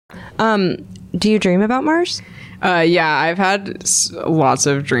 off. Do you dream about Mars? Yeah, I've had lots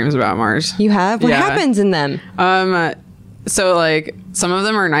of dreams about Mars. You have? What Yeah. happens in them? So like some of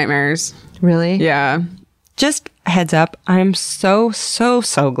them are nightmares. Really? Yeah. Just a heads up, I'm so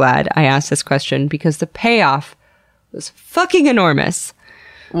glad I asked this question because the payoff was fucking enormous.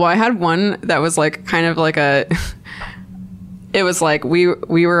 Well, I had one that was like kind of like a it was like we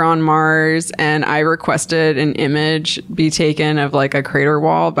were on Mars and I requested an image be taken of like a crater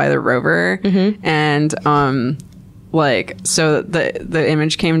wall by the rover. And like so the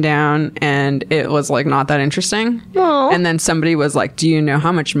image came down and it was like not that interesting. Aww. And then somebody was like, do you know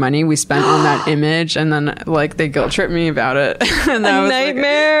how much money we spent on that image? And then like they guilt tripped me about it. And that was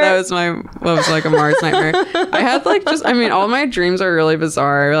nightmare. Like, was like a Mars nightmare. I had like just all my dreams are really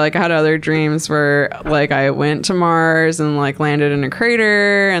bizarre. Like I had other dreams where like I went to Mars and like landed in a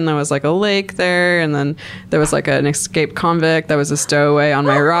crater and there was like a lake there and then there was like an escaped convict that was a stowaway on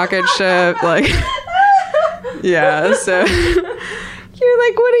my rocket ship. Like yeah, so You're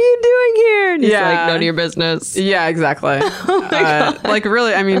like, what are you doing here? And he's Yeah. like, none of your business. yeah, exactly. Like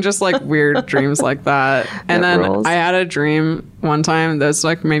really, I mean, just like weird dreams like that. And That then rules. I had a dream one time that's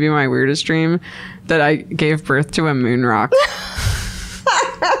like maybe my weirdest dream that I gave birth to a moon rock.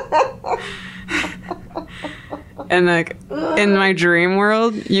 And like in my dream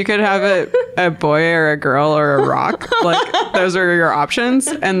world, you could have a boy or a girl or a rock. Like those are your options.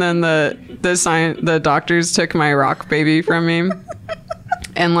 And then the doctors took my rock baby from me.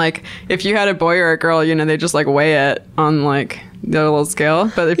 And like if you had a boy or a girl, you know, they just like weigh it on like the little scale.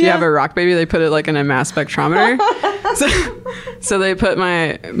 But if you have a rock baby, they put it like in a mass spectrometer. So they put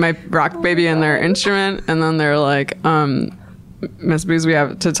my rock baby in their instrument, and then they're like, Miss Booz, we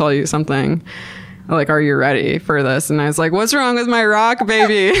have to tell you something. Like, are you ready for this? And I was like, what's wrong with my rock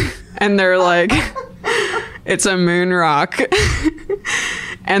baby? And they're like, it's a moon rock.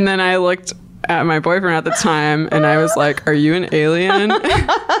 And then I looked at my boyfriend at the time and I was like, are you an alien?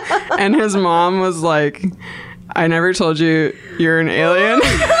 And his mom was like, I never told you you're an alien.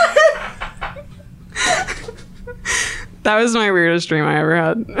 That was my weirdest dream I ever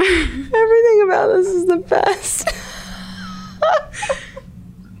had. Everything about this is the best.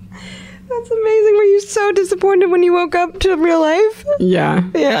 That's amazing. Were you so disappointed when you woke up to real life? Yeah.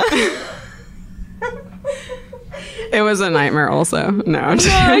 Yeah. It was a nightmare also. No. I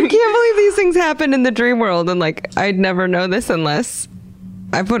can't believe these things happen in the dream world, and like I'd never know this unless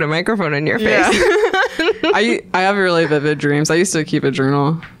I put a microphone in your face. Yeah. I have really vivid dreams. I used to keep a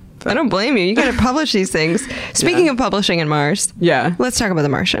journal. I don't blame you. You gotta publish these things. Speaking of publishing in Mars, Yeah. let's talk about The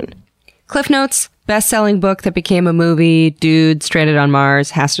Martian. Cliff Notes, best-selling book that became a movie. Dude stranded on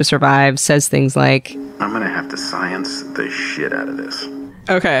Mars, has to survive, says things like, I'm gonna have to science the shit out of this.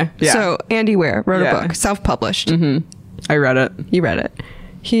 Okay. Yeah. So Andy Weir wrote Yeah. a book, self-published. I read it. You read it.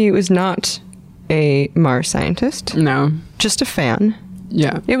 He was not a Mars scientist, No. just a fan.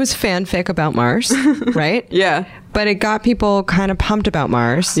 Yeah. It was fanfic about Mars, right? Yeah. But it got people kind of pumped about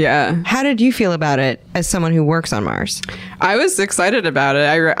Mars. Yeah. How did you feel about it as someone who works on Mars? I was excited about it.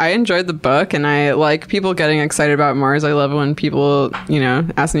 I enjoyed the book, and I like people getting excited about Mars. I love when people, you know,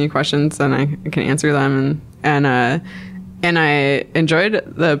 ask me questions and I can answer them, and I enjoyed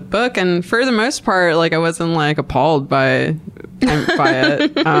the book. And for the most part, like I wasn't like appalled by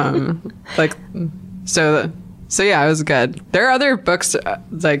it. Like so So yeah, it was good. There are other books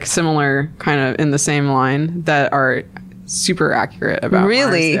like similar, kind of in the same line, that are super accurate about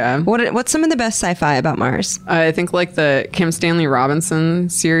Really? Mars. Yeah. What's some of the best sci-fi about Mars? I think like the Kim Stanley Robinson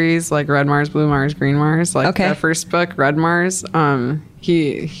series, like Red Mars, Blue Mars, Green Mars, like Okay. that first book, Red Mars.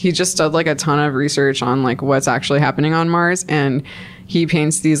 He just did like a ton of research on like what's actually happening on Mars, and he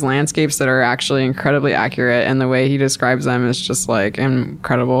paints these landscapes that are actually incredibly accurate, and the way he describes them is just like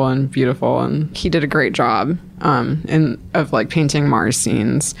incredible and beautiful, and he did a great job of like painting Mars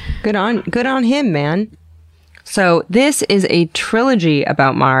scenes. Good on him, man. So this is a trilogy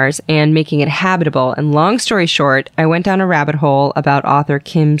about Mars and making it habitable. And long story short, I went down a rabbit hole about author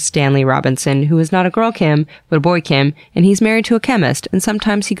Kim Stanley Robinson, who is not a girl Kim, but a boy Kim, and he's married to a chemist, and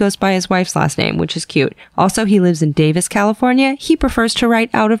sometimes he goes by his wife's last name, which is cute. Also, he lives in Davis, California. He prefers to write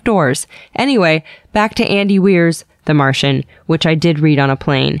out of doors. Anyway, back to Andy Weir's The Martian, which I did read on a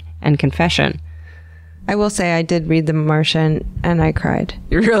plane. And confession. I will say I did read The Martian and I cried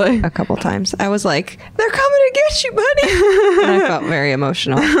Really? a couple times. I was like, they're coming to get you, buddy. And I felt very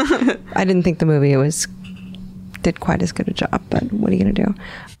emotional. I didn't think the movie did quite as good a job, but what are you going to do?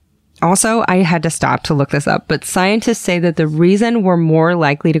 Also, I had to stop to look this up, but scientists say that the reason we're more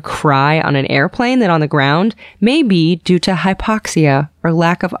likely to cry on an airplane than on the ground may be due to hypoxia or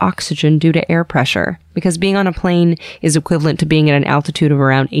lack of oxygen due to air pressure, because being on a plane is equivalent to being at an altitude of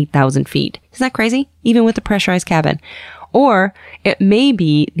around 8,000 feet. Isn't that crazy? Even with the pressurized cabin. Or it may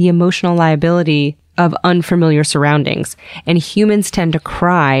be the emotional liability of unfamiliar surroundings. And humans tend to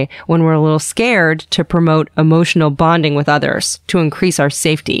cry when we're a little scared to promote emotional bonding with others to increase our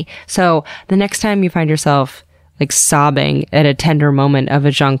safety. So the next time you find yourself like sobbing at a tender moment of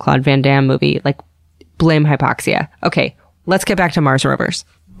a Jean-Claude Van Damme movie, like blame hypoxia. Okay, let's get back to Mars rovers.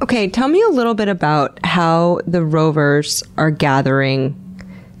 Okay, tell me a little bit about how the rovers are gathering.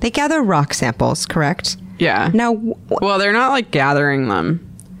 They gather rock samples, correct? Yeah. Now, Well, they're not like gathering them.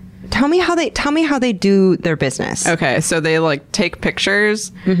 tell me how they do their business. Okay, so they like take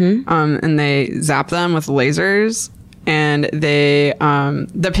pictures, and they zap them with lasers, and they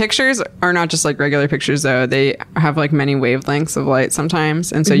the pictures are not just like regular pictures though. They have like many wavelengths of light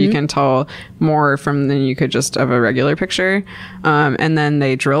sometimes, and so you can tell more from than you could just of a regular picture. And then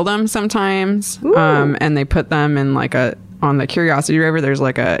they drill them sometimes, and they put them in like on the Curiosity rover, there's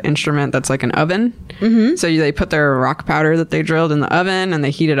like a instrument that's like an oven. So they put their rock powder that they drilled in the oven and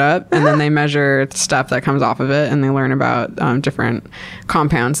they heat it up, and then they measure stuff that comes off of it, and they learn about different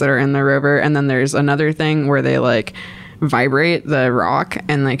compounds that are in the rover. And then there's another thing where they like vibrate the rock,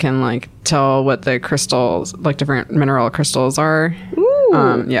 and they can like tell what the crystals, like different mineral crystals are.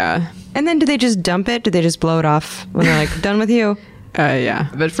 Yeah. And then do they just dump it? Do they just blow it off when they're like, done with you? Yeah.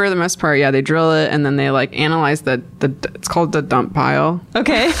 But for the most part, yeah, they drill it, and then they like analyze the it's called the dump pile.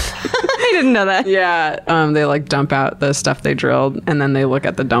 Okay. I didn't know that. Yeah, they like dump out the stuff they drilled, and then they look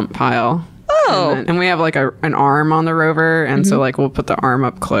at the dump pile. Oh. And we have like an arm on the rover, and so like we'll put the arm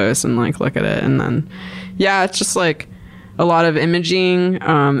up close and like look at it, and then yeah, it's just like a lot of imaging,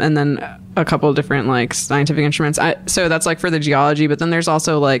 and then a couple of different like scientific instruments. So that's like for the geology, but then there's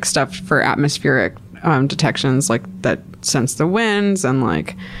also like stuff for atmospheric detections, like that sense the winds and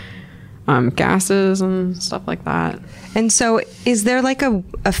like gases and stuff like that. And so is there like a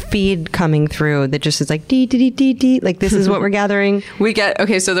feed coming through that just is like dee dee dee dee dee, like this is what we're gathering?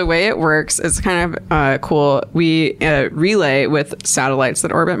 So the way it works is kind of cool. We relay with satellites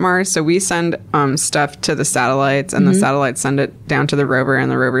that orbit Mars. So we send stuff to the satellites, and the satellites send it down to the rover, and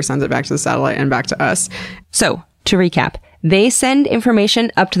the rover sends it back to the satellite and back to us. So to recap, they send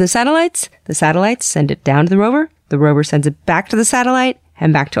information up to the satellites send it down to the rover sends it back to the satellite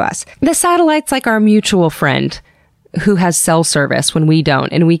and back to us. The satellite's like our mutual friend who has cell service when we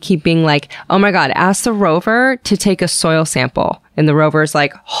don't. And we keep being like, oh my God, ask the rover to take a soil sample. And the rover's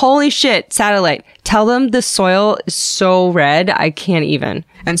like, holy shit, satellite, tell them the soil is so red, I can't even.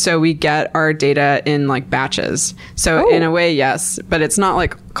 And so we get our data in like batches. So in a way, yes, but it's not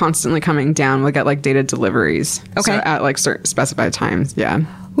like constantly coming down. We'll get like data deliveries. Okay. So at like certain specified times. Yeah.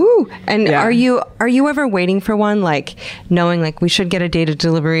 Ooh. And Yeah. are you ever waiting for one, like knowing like we should get a data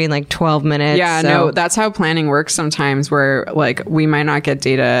delivery in like 12 minutes? Yeah, so- no, that's how planning works sometimes, where like we might not get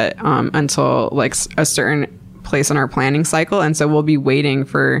data until like a certain place in our planning cycle, and so we'll be waiting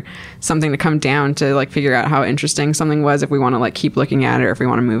for something to come down to like figure out how interesting something was, if we want to like keep looking at it or if we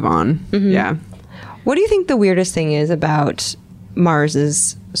want to move on. Yeah. What do you think the weirdest thing is about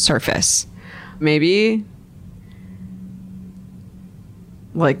Mars's surface? Maybe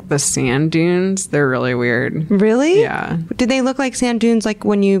like the sand dunes, they're really weird. Really? Yeah. Do they look like sand dunes like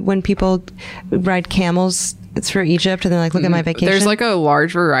when people ride camels it's for Egypt, and they're like, look at my vacation. There's like a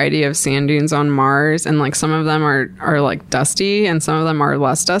large variety of sand dunes on Mars, and like some of them are like dusty and some of them are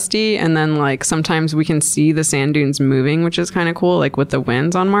less dusty, and then like sometimes we can see the sand dunes moving, which is kind of cool, like with the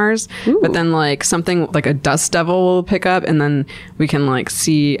winds on Mars. But then like something like a dust devil will pick up, and then we can like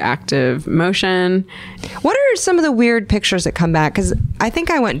see active motion. What are some of the weird pictures that come back? Because I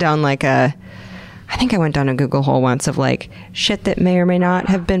think I went down a Google hole once of like shit that may or may not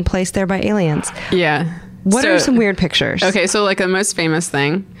have been placed there by aliens. Yeah. What are some weird pictures? Okay, so like the most famous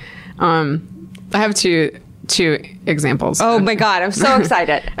thing, I have two examples. Oh my God, I'm so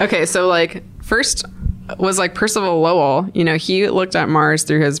excited. Okay, so like first was like Percival Lowell. You know, he looked at Mars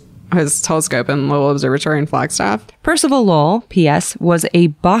through his telescope in Lowell Observatory in Flagstaff. Percival Lowell, P.S., was a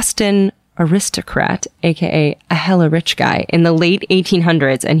Boston aristocrat, aka a hella rich guy, in the late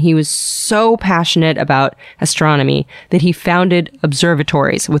 1800s, and he was so passionate about astronomy that he founded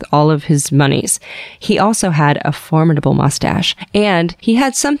observatories with all of his monies. He also had a formidable mustache, and he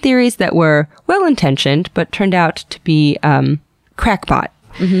had some theories that were well-intentioned but turned out to be crackpot.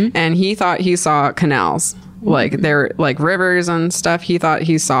 And he thought he saw canals. Like they're like rivers and stuff he thought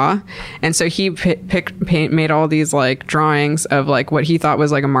he saw. And so he made all these like drawings of like what he thought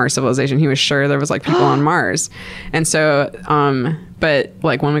was like a Mars civilization. He was sure there was like people on Mars. And so, but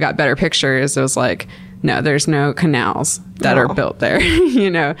like when we got better pictures, it was like, no, there's no canals that are built there, you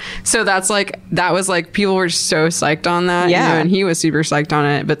know? So that was like, people were so psyched on that, you know, and he was super psyched on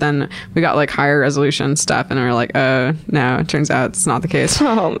it. But then we got like higher resolution stuff and we were like, oh, no, it turns out it's not the case.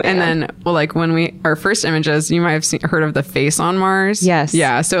 Oh, man. And then, well, like when our first images, you might have heard of the face on Mars. Yes.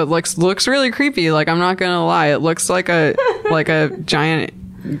 Yeah. So it looks really creepy. Like, I'm not going to lie. It looks like a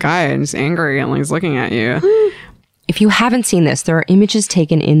giant guy and he's angry and he's looking at you. If you haven't seen this, there are images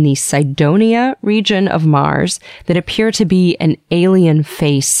taken in the Cydonia region of Mars that appear to be an alien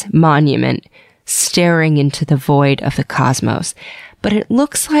face monument staring into the void of the cosmos. But it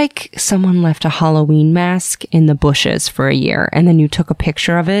looks like someone left a Halloween mask in the bushes for a year, and then you took a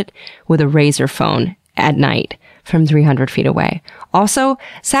picture of it with a razor phone at night from 300 feet away. Also,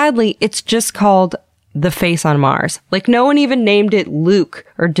 sadly, it's just called The Face on Mars. Like, no one even named it Luke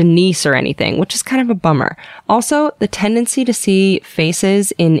or Denise or anything, which is kind of a bummer. Also, the tendency to see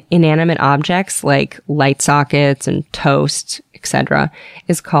faces in inanimate objects like light sockets and toast, etc.,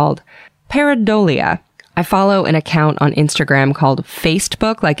 is called pareidolia. I follow an account on Instagram called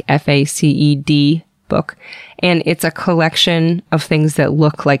Faced-book, like F-A-C-E-D book, and it's a collection of things that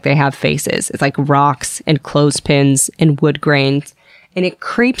look like they have faces. It's like rocks and clothespins and wood grains. And it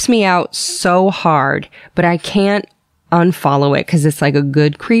creeps me out so hard, but I can't unfollow it because it's like a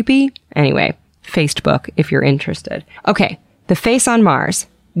good creepy. Anyway, Facebook if you're interested. Okay, the face on Mars.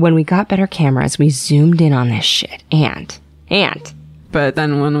 When we got better cameras, we zoomed in on this shit. And. But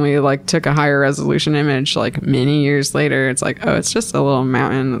then when we like took a higher resolution image, like many years later, it's like, oh, it's just a little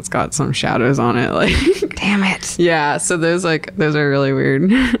mountain that's got some shadows on it. Like, damn it. Yeah. So those are really weird.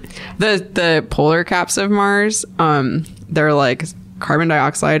 The polar caps of Mars, they're like carbon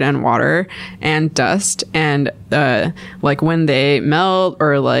dioxide and water and dust, and like when they melt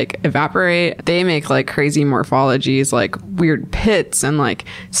or like evaporate, they make like crazy morphologies, like weird pits and like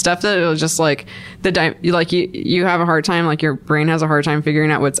stuff that will just like you have a hard time, like your brain has a hard time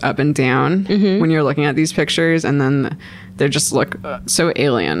figuring out what's up and down when you're looking at these pictures, and then they just look so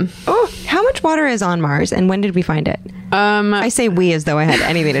alien. Oh, how much water is on Mars, and when did we find it? I say we as though I had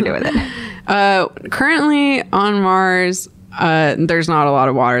anything to do with it. Currently on Mars, there's not a lot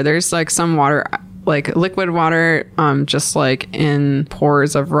of water. There's like some water, like liquid water, just like in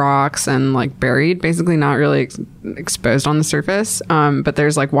pores of rocks and like buried, basically not really exposed on the surface. But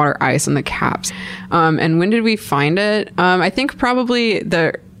there's like water ice in the caps. And when did we find it? I think probably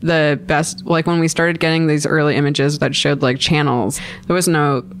the best, like when we started getting these early images that showed like channels, there was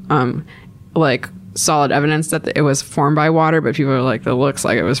no like solid evidence that it was formed by water, but people are like, it looks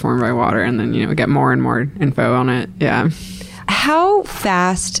like it was formed by water, and then, you know, get more and more info on it. Yeah. How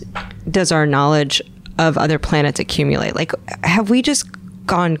fast does our knowledge of other planets accumulate? Like, have we just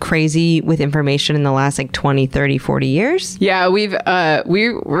gone crazy with information in the last like 20, 30, 40 years? Yeah,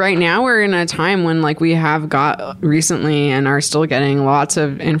 right now we're in a time when like we have got recently and are still getting lots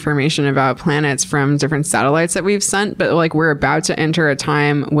of information about planets from different satellites that we've sent, but like we're about to enter a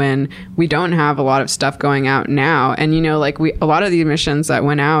time when we don't have a lot of stuff going out now. And, you know, like a lot of the missions that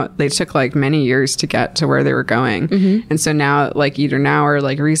went out, they took like many years to get to where they were going. And so now, like either now or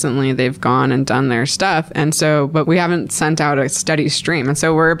like recently, they've gone and done their stuff. And so, but we haven't sent out a steady stream. And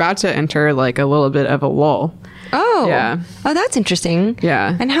so we're about to enter like a little bit of a lull. Oh. Yeah. Oh, that's interesting.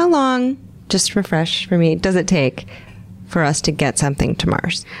 Yeah. And how long, just refresh for me, does it take for us to get something to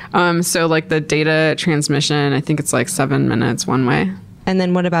Mars? So like the data transmission, I think it's like 7 minutes one way. And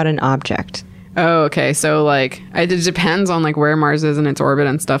then what about an object? Oh, okay. So like it depends on like where Mars is in its orbit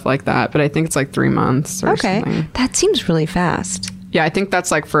and stuff like that. But I think it's like 3 months or something. That seems really fast. Yeah, I think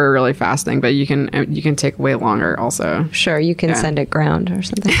that's like for a really fast thing, but you can take way longer also. Sure, you can send it ground or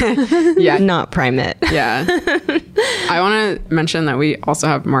something. Yeah. Not prime it. Yeah. I want to mention that we also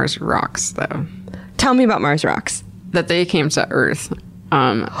have Mars rocks, though. Tell me about Mars rocks. That they came to Earth,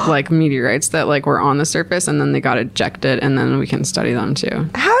 like meteorites that like were on the surface and then they got ejected and then we can study them too.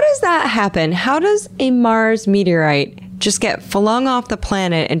 How does that happen? How does a Mars meteorite just get flung off the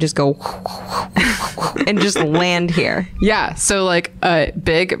planet and just go and just land here? Yeah, so like a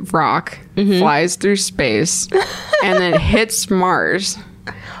big rock flies through space and then hits Mars,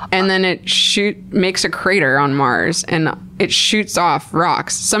 and then it makes a crater on Mars and it shoots off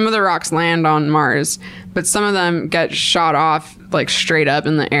rocks. Some of the rocks land on Mars, but some of them get shot off like straight up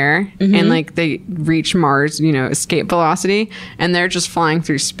in the air and like they reach Mars, escape velocity, and they're just flying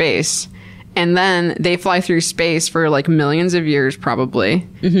through space. And then they fly through space for like millions of years probably.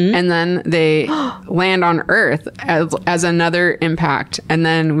 And then they land on Earth as another impact. And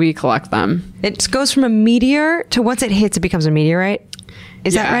then we collect them. It goes from a meteor to once it hits, it becomes a meteorite.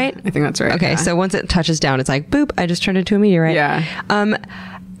 Is that right? I think that's right. Okay, yeah. so once it touches down, it's like, boop, I just turned into a meteorite. Yeah.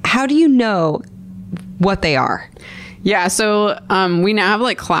 How do you know what they are? Yeah, so we now have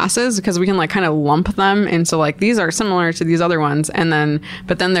like classes because we can like kind of lump them into like these are similar to these other ones,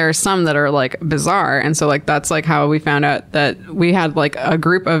 but then there are some that are like bizarre, and so like that's like how we found out that we had like a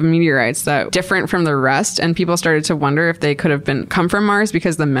group of meteorites that different from the rest, and people started to wonder if they could have come from Mars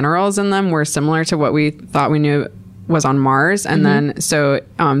because the minerals in them were similar to what we thought we knew was on Mars. And then so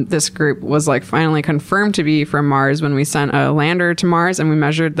this group was like finally confirmed to be from Mars when we sent a lander to Mars and we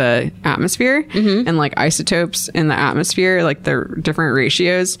measured the atmosphere and like isotopes in the atmosphere, like the different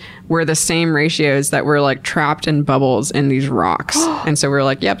ratios were the same ratios that were like trapped in bubbles in these rocks. And so we were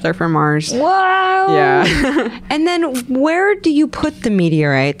like, yep, they're from Mars. Wow. Yeah. And then where do you put the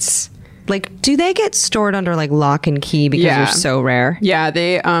meteorites? Like, do they get stored under like lock and key because they're so rare? Yeah,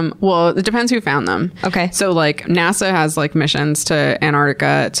 they, well, it depends who found them. Okay. So like NASA has like missions to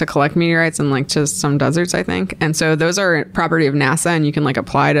Antarctica to collect meteorites and like to some deserts, I think. And so those are property of NASA and you can like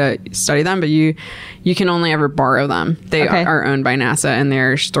apply to study them, but you can only ever borrow them. They are owned by NASA and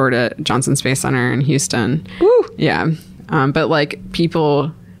they're stored at Johnson Space Center in Houston. Woo! Yeah. But like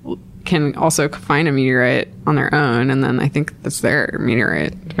people can also find a meteorite on their own, and then I think that's their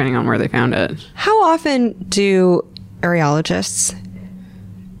meteorite, depending on where they found it. How often do areologists,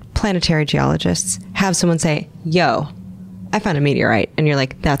 planetary geologists, have someone say, yo, I found a meteorite, and you're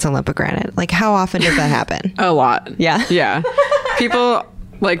like, that's a lump of granite? Like, how often does that happen? A lot. Yeah? Yeah. People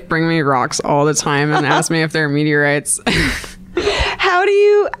like bring me rocks all the time and ask me if they're meteorites. How do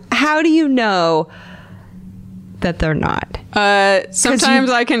you know that they're not? Sometimes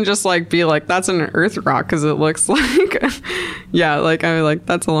I can just like be like, that's an earth rock because it looks like, yeah, like I'm like,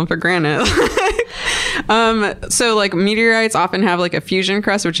 that's a lump of granite. So like meteorites often have like a fusion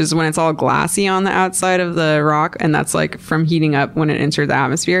crust, which is when it's all glassy on the outside of the rock, and that's like from heating up when it entered the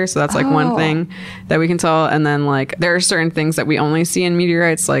atmosphere. So that's like one thing that we can tell. And then like there are certain things that we only see in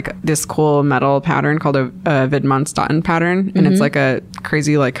meteorites, like this cool metal pattern called a Widmanstatten pattern, and it's like a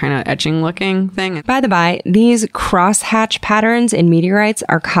crazy like kind of etching looking thing. By the by, these crosshatch patterns in meteorites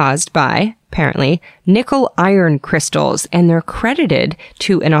are caused by, apparently, nickel iron crystals, and they're credited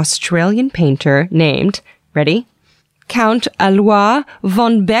to an Australian painter named, ready? Count Alois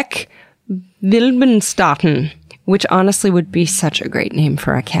von Beck Wildenstatten, which honestly would be such a great name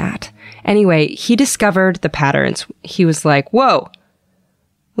for a cat. Anyway, he discovered the patterns. He was like, whoa,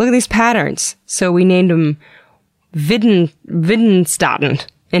 look at these patterns. So we named him Wildenstatten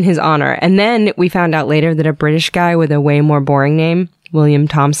in his honor. And then we found out later that a British guy with a way more boring name, William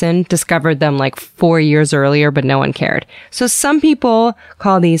Thomson, discovered them like 4 years earlier, but no one cared. So some people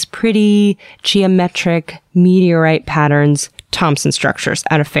call these pretty geometric meteorite patterns Thomson structures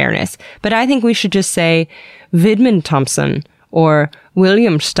out of fairness. But I think we should just say Widman-Thomson or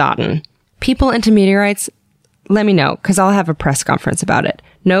Williamstatten. People into meteorites, let me know, because I'll have a press conference about it.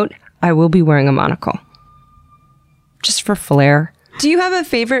 Note, I will be wearing a monocle. Just for flair. Do you have a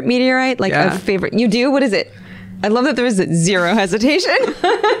favorite meteorite? Like a favorite? You do? What is it? I love that there was zero hesitation.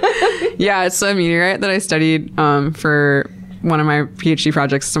 Yeah, it's a meteorite that I studied for one of my PhD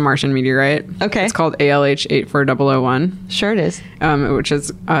projects is a Martian meteorite. Okay. It's called ALH 84001. Sure it is. Which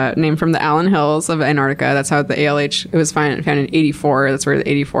is named from the Allen Hills of Antarctica. That's how the ALH, it was found in 84. That's where the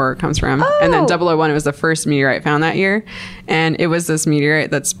 84 comes from. Oh. And then 001, it was the first meteorite found that year. And it was this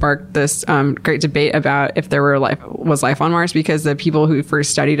meteorite that sparked this great debate about if there was life on Mars, because the people who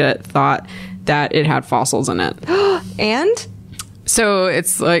first studied it thought that it had fossils in it. And? So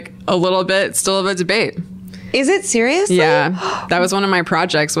it's like a little bit still of a debate. Is it seriously? Yeah. That was one of my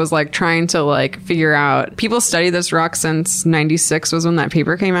projects, was like trying to like figure out, people study this rock since 96 was when that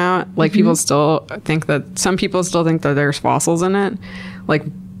paper came out. Like people still think that, some people still think that there's fossils in it, like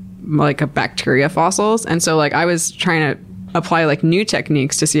a bacteria fossils. And so like I was trying to apply like new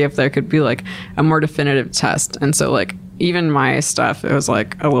techniques to see if there could be like a more definitive test. And so like even my stuff, it was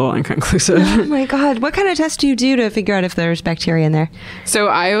like a little inconclusive. Oh my God. What kind of test do you do to figure out if there's bacteria in there? So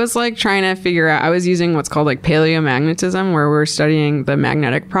I was like trying to figure out, I was using what's called like paleomagnetism, where we're studying the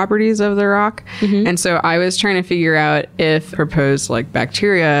magnetic properties of the rock. And so I was trying to figure out if proposed like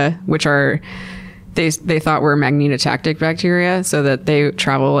bacteria, which are, they thought were magnetotactic bacteria, so that they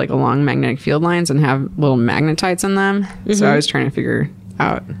travel like along magnetic field lines and have little magnetites in them. So I was trying to figure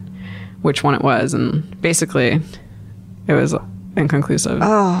out which one it was. And basically it was inconclusive.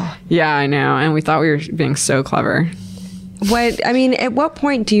 Oh. Yeah, I know. And we thought we were being so clever. At what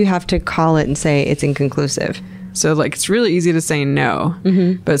point do you have to call it and say it's inconclusive? So like it's really easy to say no,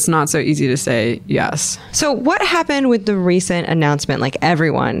 but it's not so easy to say yes. So what happened with the recent announcement? Like,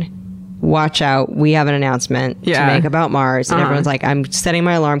 everyone, watch out, we have an announcement to make about Mars. And everyone's like, I'm setting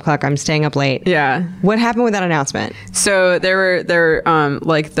my alarm clock, I'm staying up late. Yeah. What happened with that announcement? So there were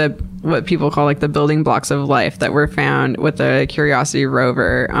like what people call like the building blocks of life that were found with the Curiosity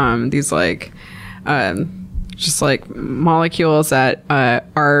rover. These like just like molecules that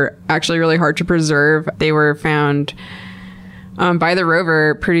are actually really hard to preserve. They were found by the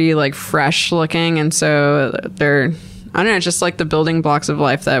rover pretty like fresh looking, and so they're, I don't know, just like the building blocks of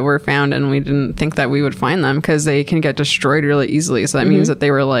life that were found, and we didn't think that we would find them because they can get destroyed really easily. So that means that they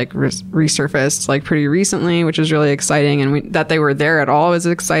were like resurfaced like pretty recently, which is really exciting. And that they were there at all was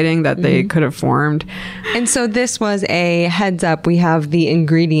exciting, that they could have formed. And so this was a heads up, we have the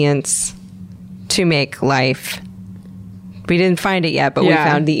ingredients to make life. We didn't find it yet, but we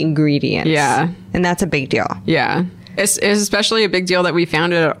found the ingredients. Yeah. And that's a big deal. Yeah. It's especially a big deal that we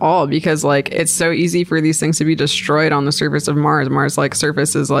found it at all, because like it's so easy for these things to be destroyed on the surface of Mars. Mars like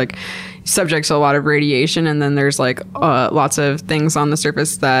surface is like subject to a lot of radiation, and then there's like lots of things on the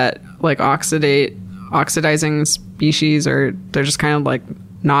surface that like oxidizing species, or they're just kind of like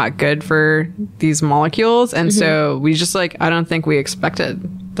not good for these molecules. And so we just like, I don't think we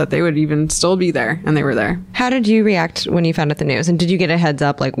expected that they would even still be there, and they were there. How did you react when you found out the news? And did you get a heads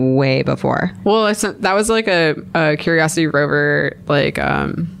up like way before? Well, that was like a Curiosity rover like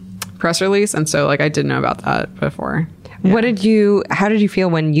press release, and so like I did know about that before. Yeah. How did you feel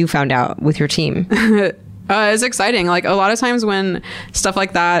when you found out with your team? It's exciting. Like a lot of times when stuff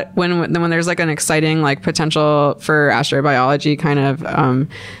like that, when there's like an exciting like potential for astrobiology kind of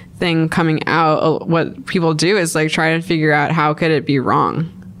thing coming out, what people do is like try to figure out how could it be wrong.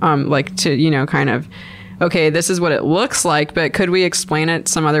 Like to, you know, kind of, okay, this is what it looks like, but could we explain it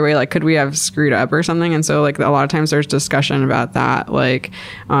some other way? Like, could we have screwed up or something? And so like a lot of times there's discussion about that. Like,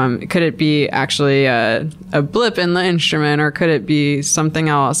 could it be actually a blip in the instrument, or could it be something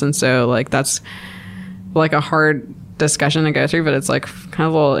else? And so like that's like a hard discussion to go through, but it's like kind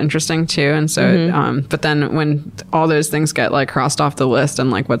of a little interesting too. And so but then when all those things get like crossed off the list,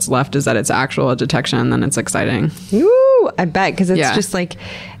 and like what's left is that it's actual detection, then it's exciting. Ooh, I bet, because it's just like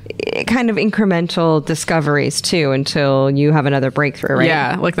kind of incremental discoveries too, until you have another breakthrough, right?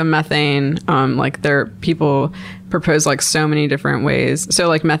 Yeah, like the methane, like people propose like so many different ways. So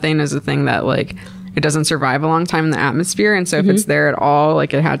like methane is a thing that like it doesn't survive a long time in the atmosphere, and so if it's there at all,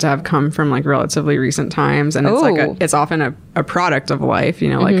 like it had to have come from like relatively recent times, and it's it's often a product of life, you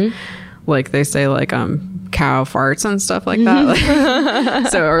know, like they say like cow farts and stuff like that, like,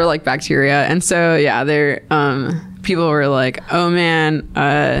 so, or like bacteria. And so yeah, they're people were like, oh man,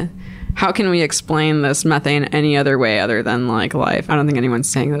 how can we explain this methane any other way other than like life? I don't think anyone's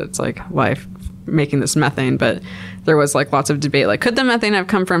saying that it's like life making this methane, but there was like lots of debate, like could the methane have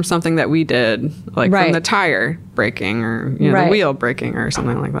come from something that we did, like from the tire breaking, or you know, the wheel breaking or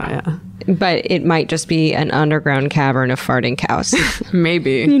something like that. Yeah, but it might just be an underground cavern of farting cows.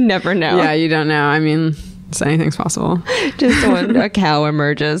 Maybe. You never know. Yeah, you don't know. I mean, so anything's possible. Just when a cow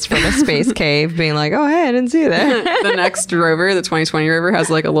emerges from a space cave being like, oh hey, I didn't see that. The next rover, the 2020 rover,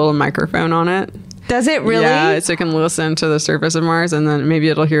 has like a little microphone on it. Does it really? Yeah, so it can listen to the surface of Mars, and then maybe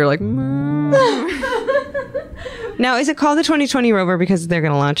it'll hear like Now, is it called the 2020 rover because they're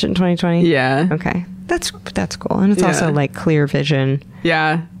going to launch it in 2020? Yeah. Okay. That's cool. And it's also like clear vision.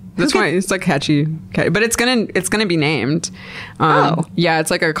 Yeah. That's why it's like catchy, but it's gonna be named. Yeah, it's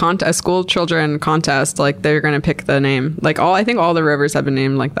like a school children contest. Like they're gonna pick the name. Like I think all the rovers have been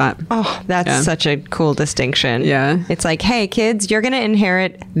named like that. Oh, that's such a cool distinction. Yeah, it's like, hey kids, you're gonna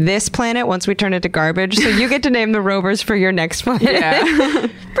inherit this planet once we turn it to garbage, so you get to name the rovers for your next planet. Yeah,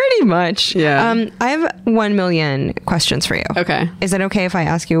 pretty much. Yeah. I have 1 million questions for you. Okay. Is it okay if I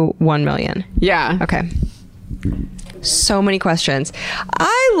ask you 1 million? Yeah. Okay. So many questions.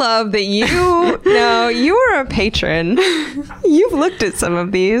 I love that you are a patron. You've looked at some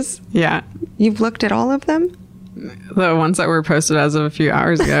of these. Yeah. You've looked at all of them? The ones that were posted as of a few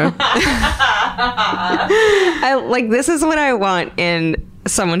hours ago. This is what I want in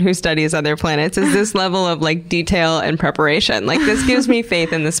someone who studies other planets, is this level of like detail and preparation. Like this gives me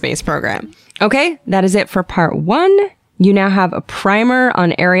faith in the space program. Okay, that is it for part 1. You now have a primer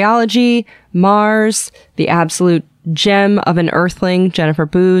on areology, Mars, the absolute gem of an Earthling, Jennifer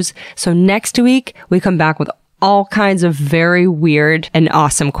Booz. So next week, we come back with all kinds of very weird and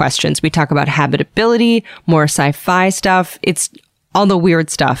awesome questions. We talk about habitability, more sci-fi stuff. It's all the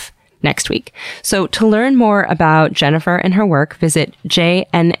weird stuff next week. So to learn more about Jennifer and her work, visit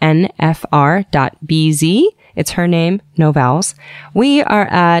jnnfr.bz. It's her name, no vowels. We are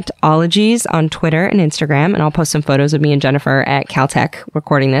at Ologies on Twitter and Instagram, and I'll post some photos of me and Jennifer at Caltech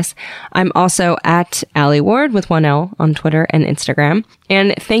recording this. I'm also at Allie Ward with 1L on Twitter and Instagram.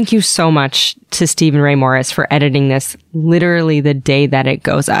 And thank you so much to Stephen Ray Morris for editing this literally the day that it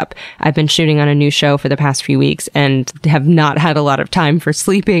goes up. I've been shooting on a new show for the past few weeks and have not had a lot of time for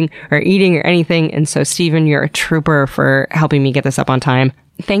sleeping or eating or anything. And so, Stephen, you're a trooper for helping me get this up on time.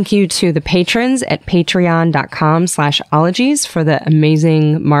 Thank you to the patrons at patreon.com/ologies for the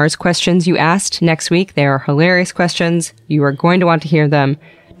amazing Mars questions you asked next week. They are hilarious questions. You are going to want to hear them.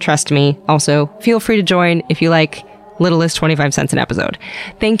 Trust me. Also, feel free to join if you like little as 25 cents an episode.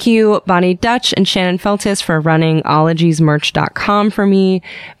 Thank you, Bonnie Dutch and Shannon Feltis, for running ologiesmerch.com for me.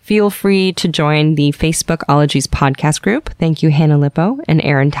 Feel free to join the Facebook Ologies podcast group. Thank you, Hannah Lippo and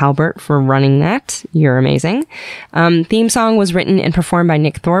Aaron Talbert, for running that. You're amazing. Theme song was written and performed by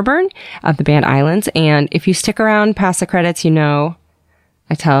Nick Thorburn of the band Islands. And if you stick around past the credits, you know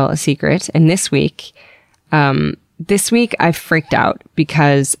I tell a secret. And this week I freaked out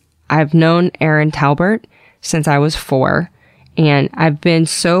because I've known Aaron Talbert since I was 4, and I've been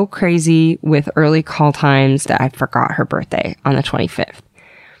so crazy with early call times that I forgot her birthday on the 25th.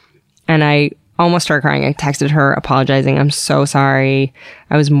 And I almost started crying. I texted her apologizing. I'm so sorry.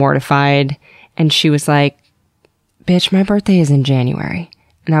 I was mortified. And she was like, bitch, my birthday is in January.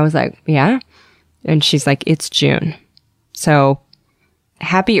 And I was like, yeah? And she's like, it's June. So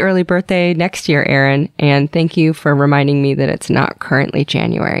happy early birthday next year, Aaron. And thank you for reminding me that it's not currently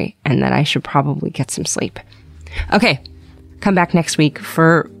January and that I should probably get some sleep. Okay, come back next week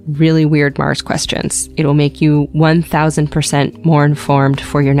for really weird Mars questions. It'll make you 1000% more informed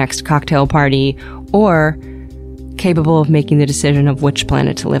for your next cocktail party or capable of making the decision of which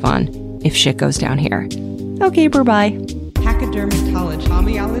planet to live on if shit goes down here. Okay, bye-bye. Pachydermatology,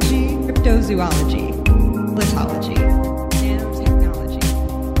 homeology, cryptozoology, lithology,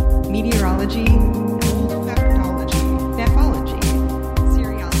 nanotechnology, meteorology, olfactology, nephology,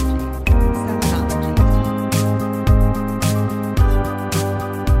 serology, selenology.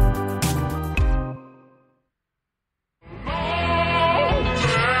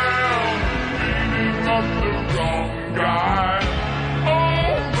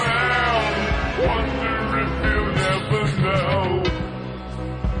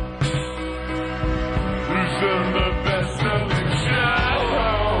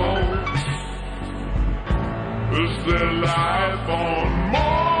 Is there life on Mars?